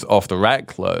off-the-rack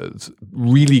clothes,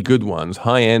 really good ones,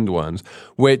 high-end ones,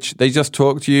 which they just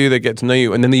talk to you, they get to know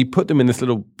you, and then they put them in this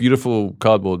little beautiful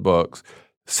cardboard box,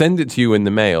 send it to you in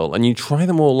the mail, and you try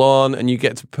them all on, and you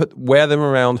get to wear them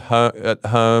around at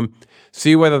home,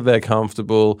 see whether they're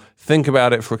comfortable, think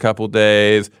about it for a couple of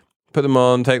days, put them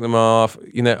on, take them off,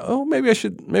 maybe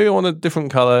I want a different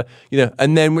color,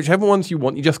 and then whichever ones you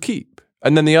want, you just keep.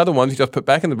 And then the other ones you just put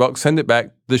back in the box, send it back.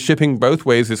 The shipping both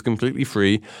ways is completely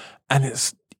free, and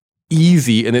it's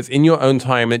easy, and it's in your own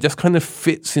time. And it just kind of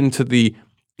fits into the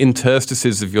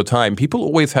interstices of your time. People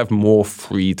always have more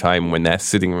free time when they're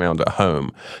sitting around at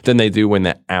home than they do when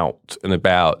they're out and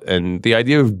about. And the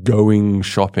idea of going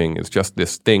shopping is just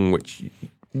this thing which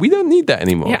we don't need that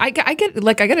anymore. Yeah, I get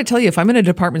I got to tell you, if I'm in a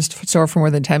department store for more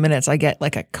than 10 minutes, I get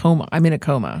a coma. I'm in a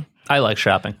coma. I like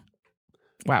shopping.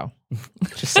 Wow.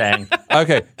 Just saying.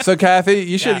 Okay, so Kathy,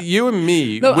 you and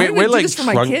me, no, we're do this for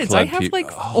my kids. I have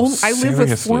I live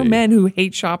with 4 men who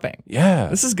hate shopping. Yeah.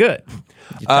 This is good.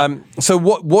 So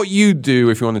what you do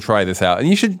if you want to try this out, and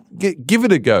you should give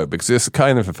it a go because it's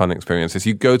kind of a fun experience, is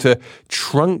you go to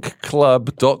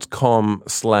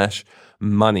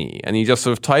trunkclub.com/money and you just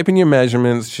sort of type in your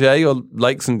measurements, share your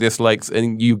likes and dislikes,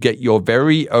 and you get your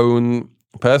very own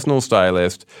personal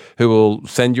stylist who will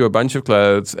send you a bunch of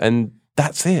clothes, and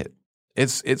that's it.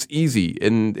 It's easy,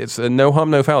 and it's a no harm,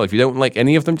 no foul. If you don't like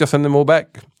any of them, just send them all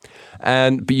back.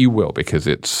 But you will, because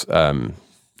it's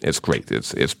great.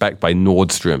 It's backed by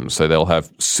Nordstrom, so they'll have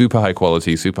super high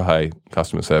quality, super high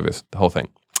customer service, the whole thing.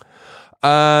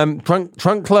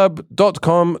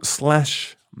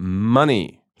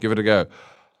 Trunkclub.com/money. Give it a go.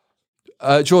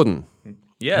 Jordan.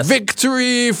 Yes.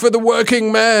 Victory for the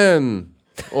working man,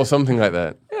 or something like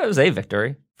that. Yeah, it was a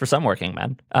victory for some working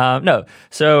men. No.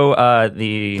 So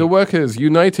the workers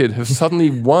united have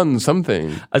suddenly won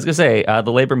something. I was going to say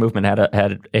the labor movement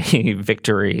had a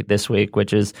victory this week,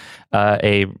 which is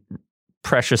a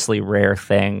preciously rare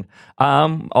thing.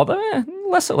 Although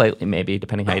less so lately, maybe,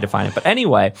 depending how you define it. But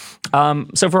anyway,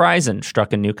 so Verizon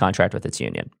struck a new contract with its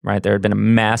union. Right, there had been a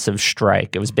massive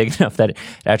strike. It was big enough that it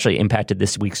actually impacted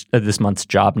this month's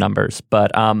job numbers.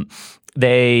 But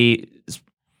they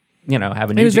have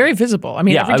a new. It was very visible. I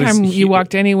mean, every time you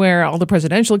walked anywhere, all the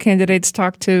presidential candidates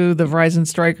talked to the Verizon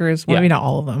strikers. Well, maybe not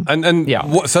all of them. And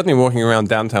suddenly walking around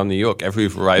downtown New York, every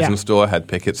Verizon store had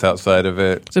pickets outside of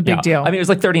it. It's a big deal. I mean, it was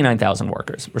like 39,000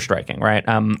 workers were striking, right?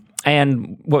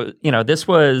 And this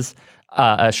was.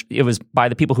 It was by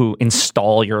the people who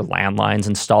install your landlines,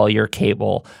 install your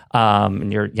cable,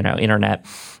 and your internet.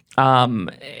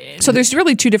 So there's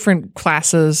really two different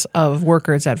classes of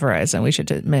workers at Verizon we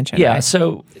should mention. Yeah. Right?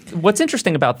 So what's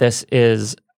interesting about this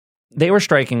is they were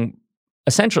striking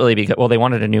essentially because, they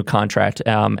wanted a new contract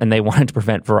and they wanted to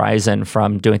prevent Verizon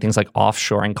from doing things like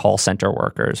offshoring call center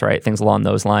workers, right? Things along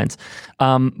those lines.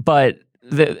 But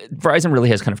Verizon really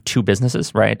has kind of two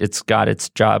businesses, right? It's got its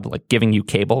job like giving you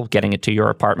cable, getting it to your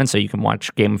apartment so you can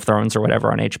watch Game of Thrones or whatever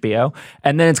on HBO.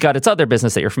 And then it's got its other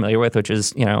business that you're familiar with, which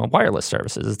is, wireless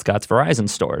services. It's got its Verizon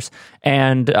stores.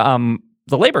 And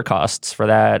the labor costs for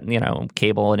that,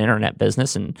 cable and internet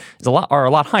business are a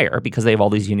lot higher because they have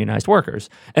all these unionized workers.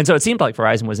 And so it seemed like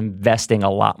Verizon was investing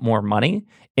a lot more money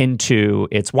into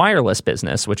its wireless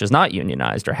business, which is not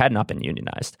unionized or had not been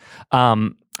unionized.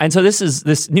 And so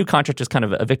this new contract is kind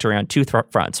of a victory on two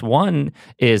fronts. One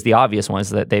is the obvious one,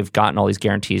 is that they've gotten all these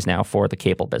guarantees now for the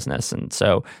cable business. And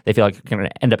so they feel like they're going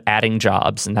to end up adding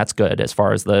jobs, and that's good as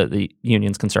far as the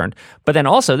union's concerned. But then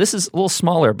also, this is a little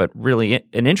smaller, but really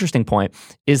an interesting point,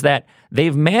 is that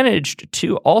they've managed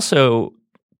to also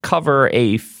cover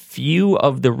a few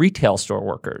of the retail store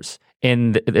workers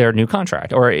in their new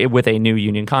contract, or with a new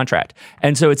union contract.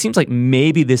 And so it seems like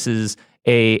maybe this is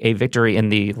a victory in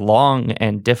the long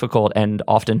and difficult and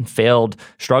often failed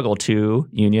struggle to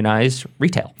unionize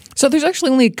retail. So there's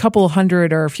actually only a couple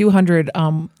hundred or a few hundred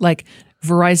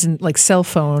Verizon, like cell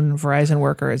phone Verizon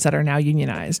workers that are now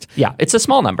unionized. Yeah, it's a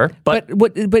small number, but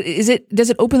is it? Does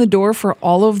it open the door for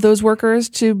all of those workers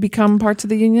to become parts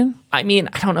of the union? I mean,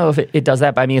 I don't know if it does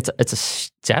that, but I mean, it's a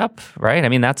step, right? I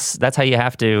mean, that's how you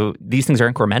have to. These things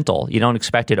are incremental. You don't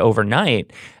expect it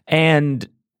overnight, and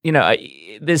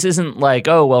this isn't like,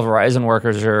 Verizon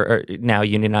workers are now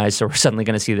unionized, so we're suddenly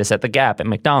going to see this at the Gap, at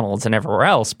McDonald's, and everywhere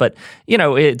else. But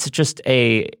it's just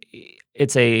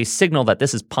it's a signal that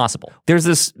this is possible. There's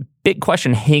this big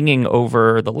question hanging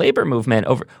over the labor movement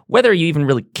over whether you even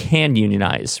really can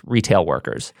unionize retail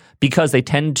workers, because they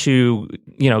tend to,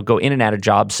 go in and out of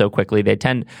jobs so quickly. They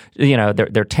tend,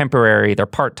 they're temporary, they're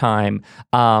part-time.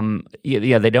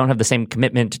 They don't have the same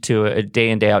commitment to a day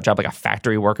in, day out job like a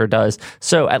factory worker does.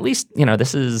 So at least,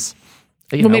 this is...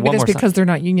 maybe that's because they're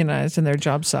not unionized and their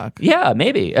jobs suck. Yeah,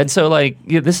 maybe. And so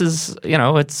this is,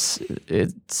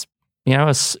 it's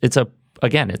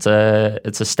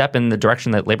a step in the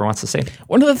direction that labor wants to see.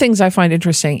 One of the things I find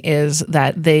interesting is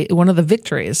that one of the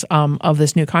victories of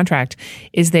this new contract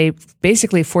is they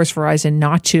basically force Verizon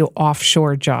not to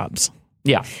offshore jobs.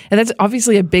 Yeah, and that's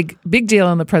obviously a big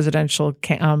deal in the presidential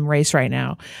race right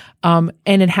now. And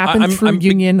it happened through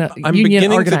union organizing. I'm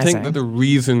beginning to think that the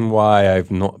reason why I've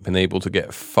not been able to get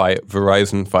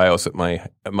Verizon Fios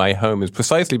at my home is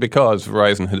precisely because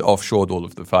Verizon had offshored all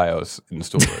of the Fios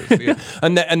installers,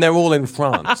 and they're all in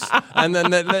France. And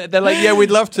then they're like, yeah,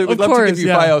 we'd love to give you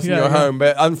Fios in your home,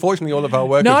 but unfortunately, all of our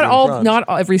workers are in France. Not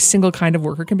every single kind of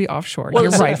worker can be offshore. You're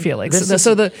right, Felix.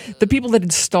 So the people that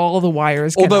install the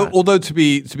wires, although to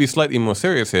be slightly more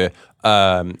serious here.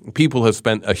 People have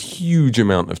spent a huge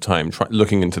amount of time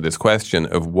looking into this question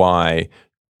of why,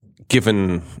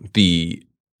 given the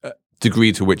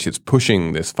degree to which it's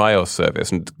pushing this FiOS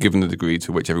service, and given the degree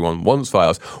to which everyone wants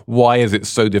FiOS, why is it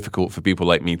so difficult for people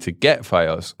like me to get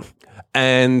FiOS?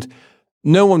 And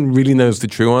no one really knows the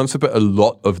true answer, but a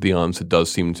lot of the answer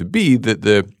does seem to be that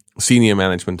the senior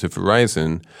management of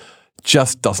Verizon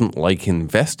just doesn't like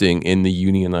investing in the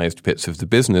unionized bits of the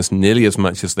business nearly as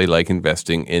much as they like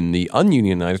investing in the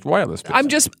ununionized wireless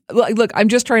business. I'm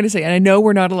just trying to say, and I know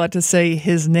we're not allowed to say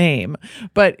his name,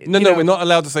 but No, we're not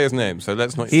allowed to say his name, so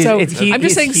let's not. I'm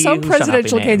just saying some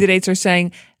presidential candidates are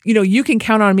saying, you can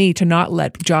count on me to not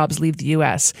let jobs leave the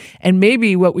U.S. And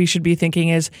maybe what we should be thinking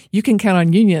is you can count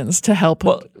on unions to help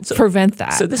prevent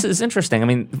that. So this is interesting. I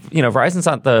mean, Verizon's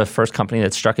not the first company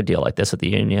that struck a deal like this with the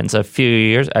unions. A few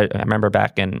years, I remember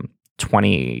back in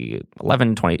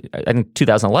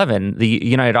 2011, the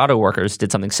United Auto Workers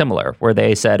did something similar where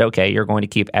they said, okay, you're going to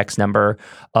keep X number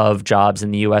of jobs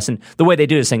in the U.S. And the way they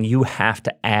do it is saying you have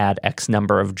to add X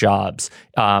number of jobs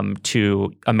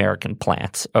to American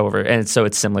plants over. And so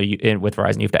it's similar with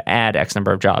Verizon. You have to add X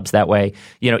number of jobs. That way,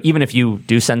 even if you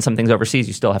do send some things overseas,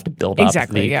 you still have to build up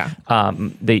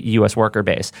the U.S. worker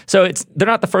base. So they're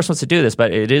not the first ones to do this,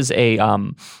 but it is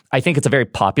I think it's a very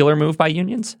popular move by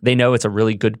unions. They know it's a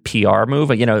really good PR move.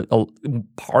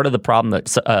 Part of the problem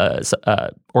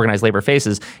that organized labor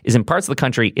faces is in parts of the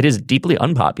country, it is deeply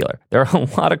unpopular. There are a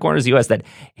lot of corners of the U.S. that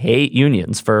hate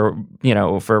unions for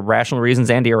rational reasons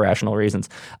and irrational reasons,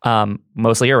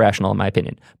 mostly irrational in my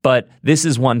opinion. But this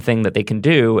is one thing that they can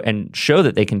do and show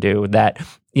that they can do that,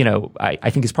 I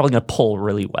think is probably going to pull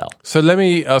really well. So let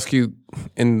me ask you,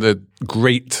 in the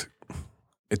great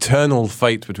eternal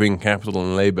fight between capital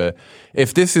and labor,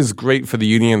 if this is great for the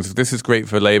unions, if this is great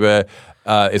for labor,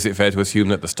 is it fair to assume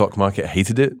that the stock market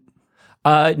hated it?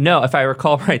 No, if I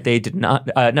recall right, they did not.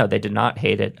 No, they did not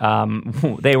hate it.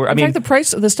 They were. In fact,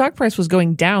 the stock price was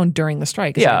going down during the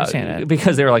strike. As I understand it.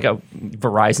 Because they were like,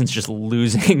 Verizon's just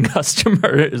losing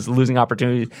customers, losing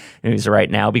opportunities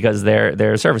right now because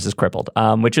their service is crippled.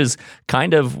 Which is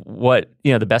kind of what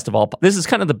the best of all. This is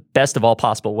kind of the best of all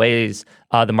possible ways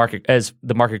the market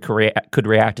could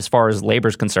react as far as labor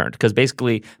is concerned. Because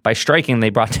basically, by striking,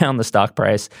 they brought down the stock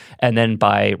price, and then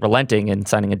by relenting and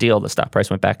signing a deal, the stock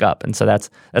price went back up. And so that's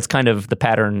kind of the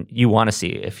pattern you want to see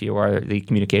if you are the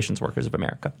communications workers of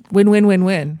America.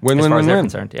 Win-win-win-win. As far as they're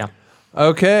concerned, yeah.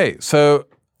 Okay, so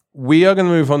we are going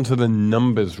to move on to the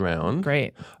numbers round.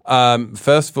 Great.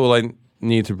 First of all, I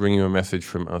need to bring you a message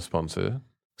from our sponsor.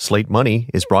 Slate Money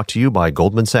is brought to you by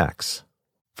Goldman Sachs.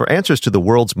 For answers to the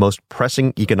world's most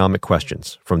pressing economic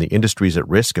questions, from the industries at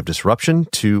risk of disruption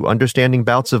to understanding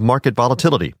bouts of market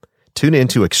volatility, tune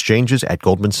into Exchanges at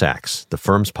Goldman Sachs, the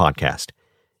firm's podcast.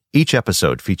 Each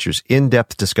episode features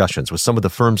in-depth discussions with some of the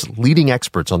firm's leading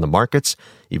experts on the markets,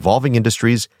 evolving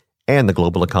industries, and the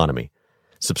global economy.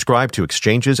 Subscribe to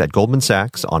Exchanges at Goldman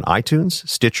Sachs on iTunes,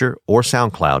 Stitcher, or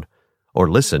SoundCloud, or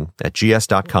listen at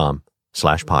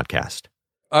gs.com/podcast.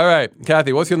 All right,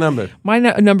 Kathy, what's your number? My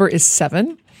number is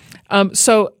 7.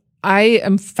 So I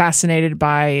am fascinated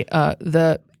by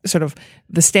the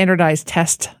standardized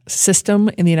test system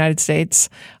in the United States,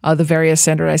 the various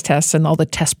standardized tests and all the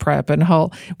test prep and how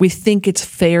we think it's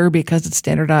fair because it's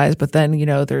standardized, but then,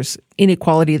 there's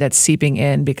inequality that's seeping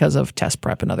in because of test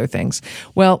prep and other things.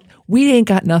 Well, we ain't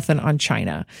got nothing on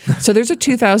China. So there's a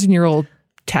 2,000-year-old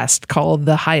test called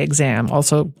the High Exam,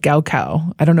 also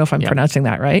Gaokao. I don't know if I'm pronouncing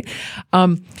that right.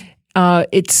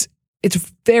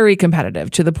 It's very competitive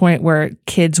to the point where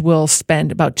kids will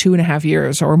spend about 2.5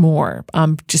 years or more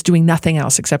just doing nothing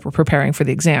else except for preparing for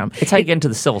the exam. It's how you get into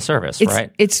the civil service,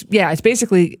 right? It's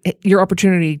basically your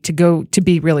opportunity to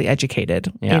be really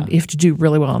educated. Yeah. And you have to do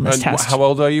really well on this test. How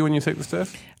old are you when you take this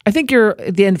test? I think you're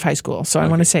at the end of high school, so I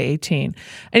want to say 18.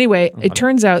 Anyway, it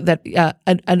turns out that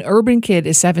an urban kid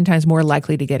is 7 times more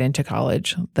likely to get into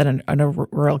college than a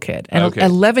rural kid, and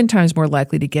 11 times more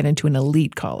likely to get into an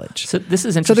elite college. So this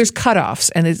is interesting. So there's cutoffs,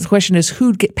 and the question is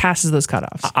who passes those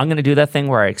cutoffs. I'm going to do that thing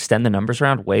where I extend the numbers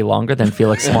around way longer than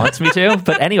Felix wants me to.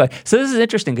 But anyway, so this is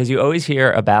interesting because you always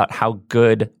hear about how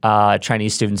good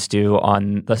Chinese students do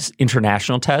on the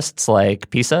international tests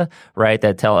like PISA, right?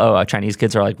 That tell, Chinese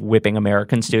kids are like whipping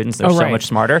American students. They're so much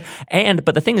smarter.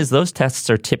 But the thing is, those tests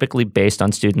are typically based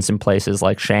on students in places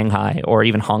like Shanghai or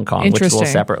even Hong Kong, which is a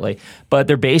little separately. But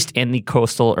they're based in the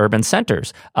coastal urban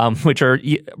centers, which are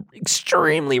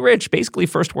extremely rich, basically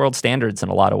first world standards in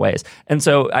a lot of ways. And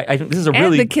so I think this is a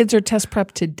really... And the kids are test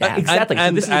prepped to death. Exactly.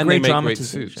 And this is a great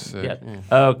dramatization. Suits, so, yeah.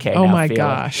 Okay. Oh now, my Felix.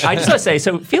 gosh. I just want to say,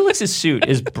 so Felix's suit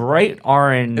is bright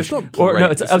orange. It's not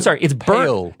bright. I'm sorry. It's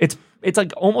pale. burnt. it's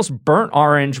like almost burnt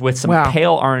orange with some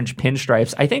pale orange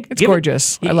pinstripes. I think it's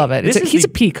gorgeous. I love it. He's a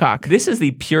peacock. This is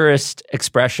the purest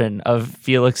expression of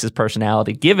Felix's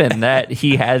personality, given that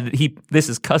this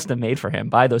is custom made for him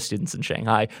by those students in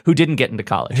Shanghai who didn't get into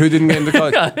college.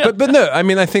 But no, I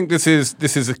mean, I think this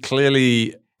is a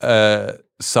clearly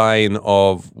sign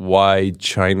of why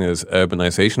China's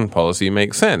urbanization policy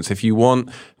makes sense. If you want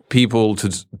people to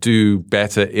do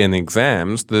better in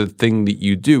exams, the thing that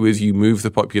you do is you move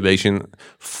the population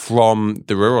from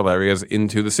the rural areas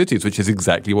into the cities, which is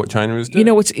exactly what China is doing. You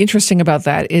know, what's interesting about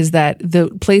that is that the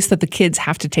place that the kids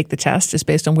have to take the test is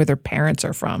based on where their parents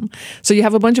are from. So you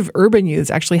have a bunch of urban youths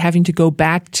actually having to go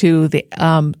back to the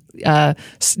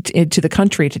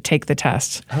country to take the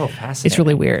test. Oh, fascinating. It's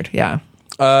really weird. Yeah.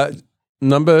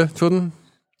 Number, Jordan?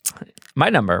 My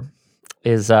number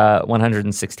is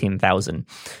 116,000.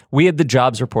 We had the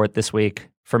jobs report this week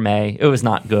for May. It was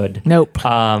not good. Nope.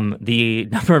 The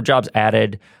number of jobs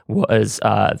added was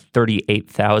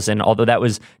 38,000, although that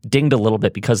was dinged a little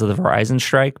bit because of the Verizon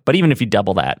strike. But even if you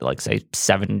double that, like say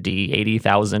 70,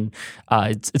 80,000,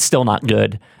 it's still not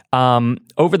good.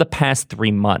 Over the past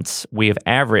 3 months, we have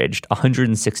averaged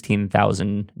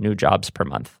 116,000 new jobs per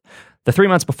month. The 3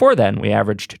 months before then, we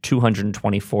averaged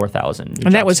 224,000.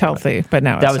 And that was healthy, but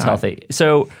now that was healthy.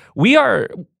 So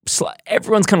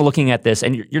everyone's kind of looking at this,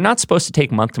 and you're not supposed to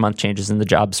take month-to-month changes in the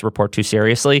jobs report too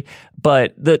seriously,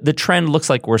 but the trend looks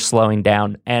like we're slowing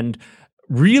down. And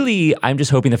really, I'm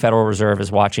just hoping the Federal Reserve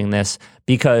is watching this,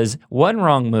 because one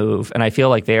wrong move, and I feel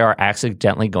like they are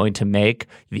accidentally going to make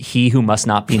he who must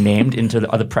not be named into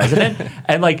the president.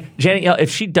 And like Janet Yellen,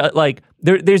 if she does, like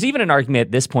there's even an argument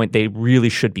at this point they really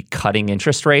should be cutting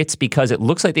interest rates, because it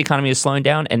looks like the economy is slowing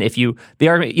down. And if the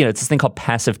argument, it's this thing called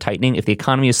passive tightening. If the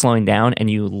economy is slowing down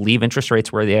and you leave interest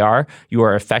rates where they are, you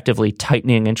are effectively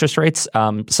tightening interest rates.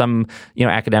 Some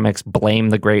academics blame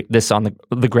the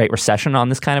Great Recession on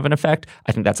this kind of an effect.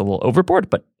 I think that's a little overboard,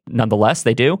 but nonetheless,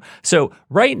 they do. So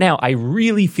right now, I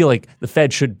really feel like the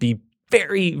Fed should be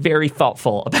very, very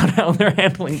thoughtful about how they're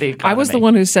handling the economy. I was the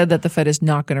one who said that the Fed is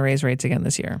not going to raise rates again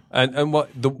this year. And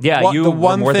the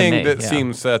one thing that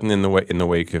seems certain in the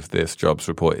wake of this jobs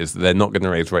report is that they're not going to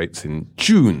raise rates in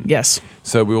June. Yes.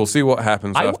 So we will see what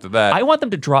happens after that. I want them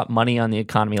to drop money on the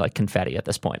economy like confetti at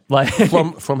this point. Like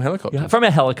from helicopters. Yeah, from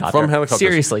a helicopter. From helicopters.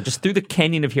 Seriously, just through the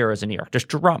Canyon of Heroes in New York. Just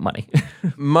drop money.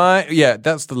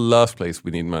 That's the last place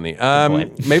we need money.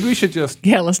 Maybe we should just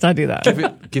let's not do that.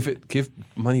 give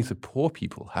money to poor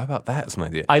people. How about that as an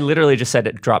idea? I literally just said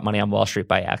it, drop money on Wall Street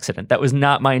by accident. That was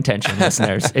not my intention,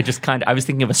 listeners. It just I was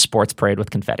thinking of a sports parade with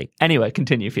confetti. Anyway,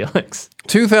 continue, Felix.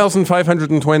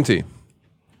 2,520.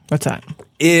 What's that?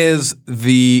 Is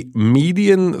the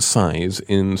median size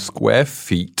in square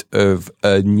feet of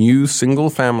a new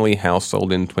single-family house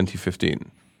sold in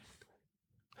 2015.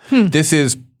 This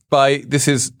is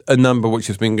a number which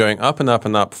has been going up and up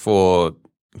and up for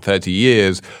 30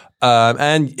 years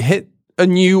and hit a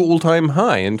new all-time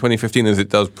high in 2015, as it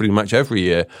does pretty much every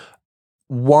year.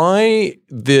 Why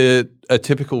a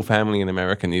typical family in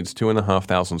America needs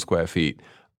 2,500 square feet,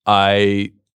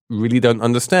 I really don't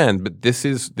understand. But this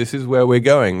is where we're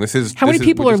going. How many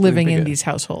people are living in these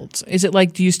households? Is it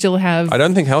like, do you still have? I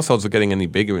don't think households are getting any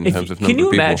bigger in terms of number of people. Can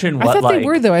you imagine what? I thought they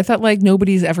were, though. I thought like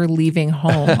nobody's ever leaving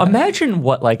home. Imagine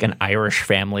what like an Irish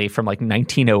family from like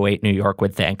 1908 New York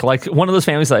would think. Like one of those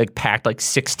families that like packed like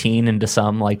 16 into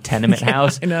some like tenement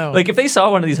house. I know. Like if they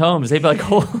saw one of these homes, they'd be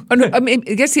like, oh. No, I mean,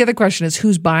 I guess the other question is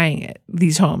who's buying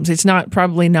these homes. It's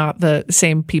probably not the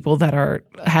same people that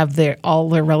have all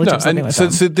their relatives living with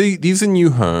them. So these are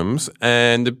new homes,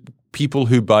 and people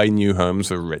who buy new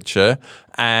homes are richer,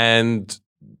 and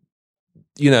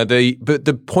but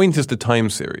the point is the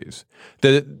time series.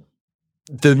 The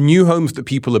new homes that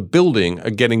people are building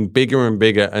are getting bigger and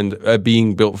bigger and are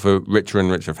being built for richer and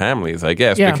richer families, I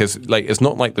guess, because like it's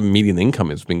not like the median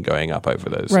income has been going up over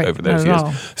those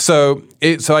years. So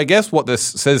I guess what this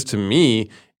says to me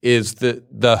is that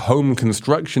the home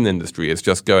construction industry is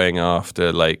just going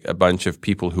after like a bunch of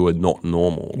people who are not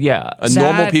normal. Yeah. And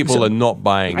normal people are not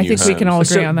buying new homes. I think we can all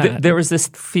agree on that. There was this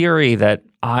theory that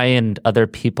I and other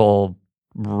people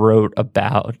wrote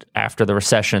about after the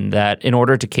recession that in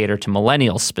order to cater to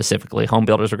millennials specifically, home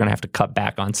builders were going to have to cut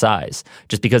back on size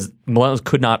just because millennials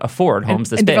could not afford homes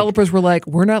this big. And developers were like,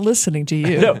 we're not listening to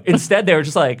you. No, instead they were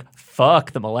just like,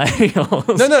 fuck the millennials.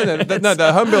 No.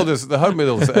 The home builders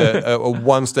are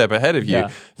one step ahead of you.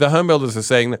 Yeah. The home builders are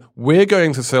saying that we're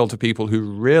going to sell to people who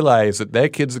realize that their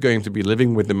kids are going to be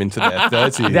living with them into their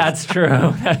 30s. That's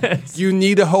true. You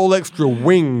need a whole extra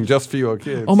wing just for your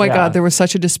kids. Oh my God, there was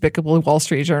such a despicable Wall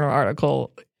Street Journal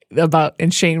article about,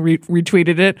 and Shane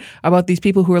retweeted it, about these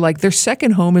people who are like, their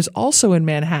second home is also in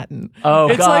Manhattan. Oh,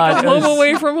 it's God. like a home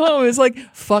away from home. It's like,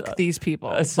 fuck these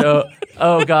people.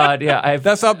 Oh God, yeah.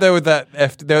 That's up there with that.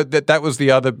 That was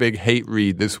the other big hate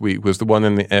read this week, was the one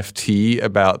in the FT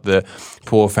about the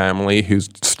poor family who's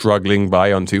struggling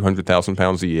by on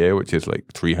 £200,000 a year, which is like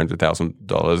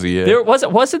 $300,000 a year. There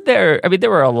wasn't there. I mean, there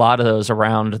were a lot of those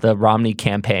around the Romney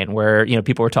campaign where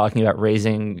people were talking about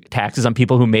raising taxes on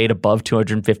people who made above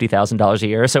 $250,000 a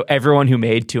year. So everyone who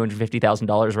made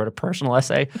 $250,000 wrote a personal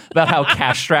essay about how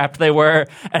cash strapped they were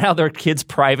and how their kids'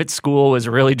 private school was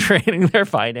really draining their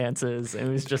finances. It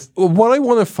was just what I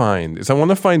want to find is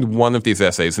one of these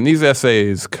essays, and these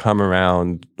essays come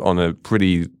around on a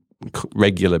pretty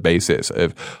regular basis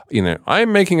of,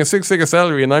 I'm making a six-figure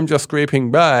salary and I'm just scraping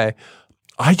by.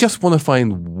 I just want to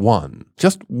find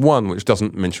just one which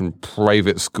doesn't mention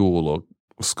private school or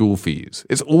school fees.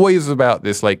 It's always about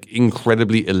this like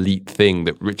incredibly elite thing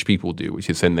that rich people do,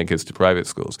 which is send their kids to private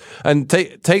schools. And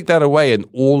take that away and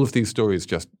all of these stories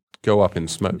just go up in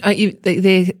smoke.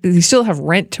 They still have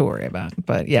rent to worry about,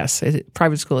 but yes,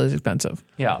 private school is expensive.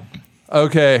 Yeah.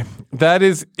 Okay, that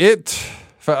is it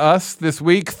for us this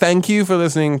week. Thank you for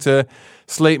listening to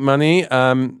Slate Money.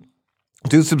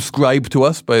 Do subscribe to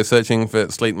us by searching for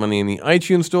Slate Money in the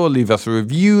iTunes store. Leave us a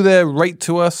review there. Write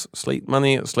to us,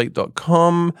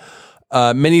 slatemoney@slate.com.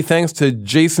 Many thanks to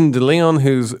Jason DeLeon,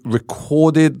 who's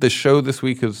recorded the show this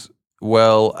week, as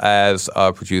well as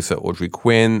our producer Audrey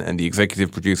Quinn and the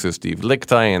executive producer Steve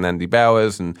Lichtai and Andy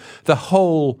Bowers and the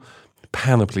whole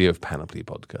panoply of Panoply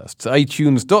podcasts.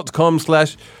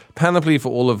 iTunes.com/Panoply for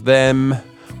all of them.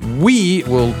 We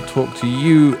will talk to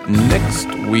you next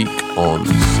week on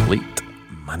Slate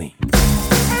Money.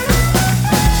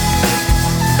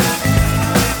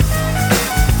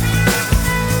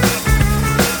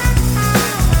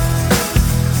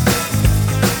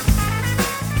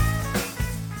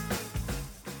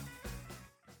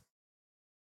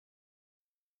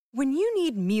 When you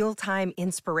need mealtime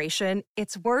inspiration,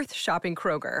 it's worth shopping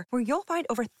Kroger, where you'll find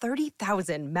over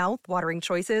 30,000 mouth-watering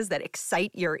choices that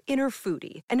excite your inner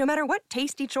foodie. And no matter what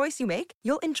tasty choice you make,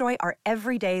 you'll enjoy our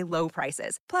everyday low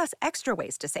prices, plus extra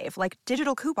ways to save, like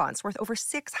digital coupons worth over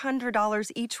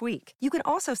 $600 each week. You can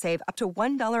also save up to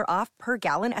 $1 off per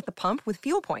gallon at the pump with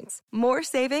fuel points. More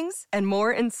savings and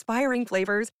more inspiring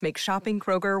flavors make shopping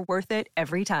Kroger worth it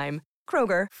every time.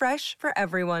 Kroger, fresh for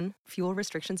everyone. Fuel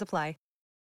restrictions apply.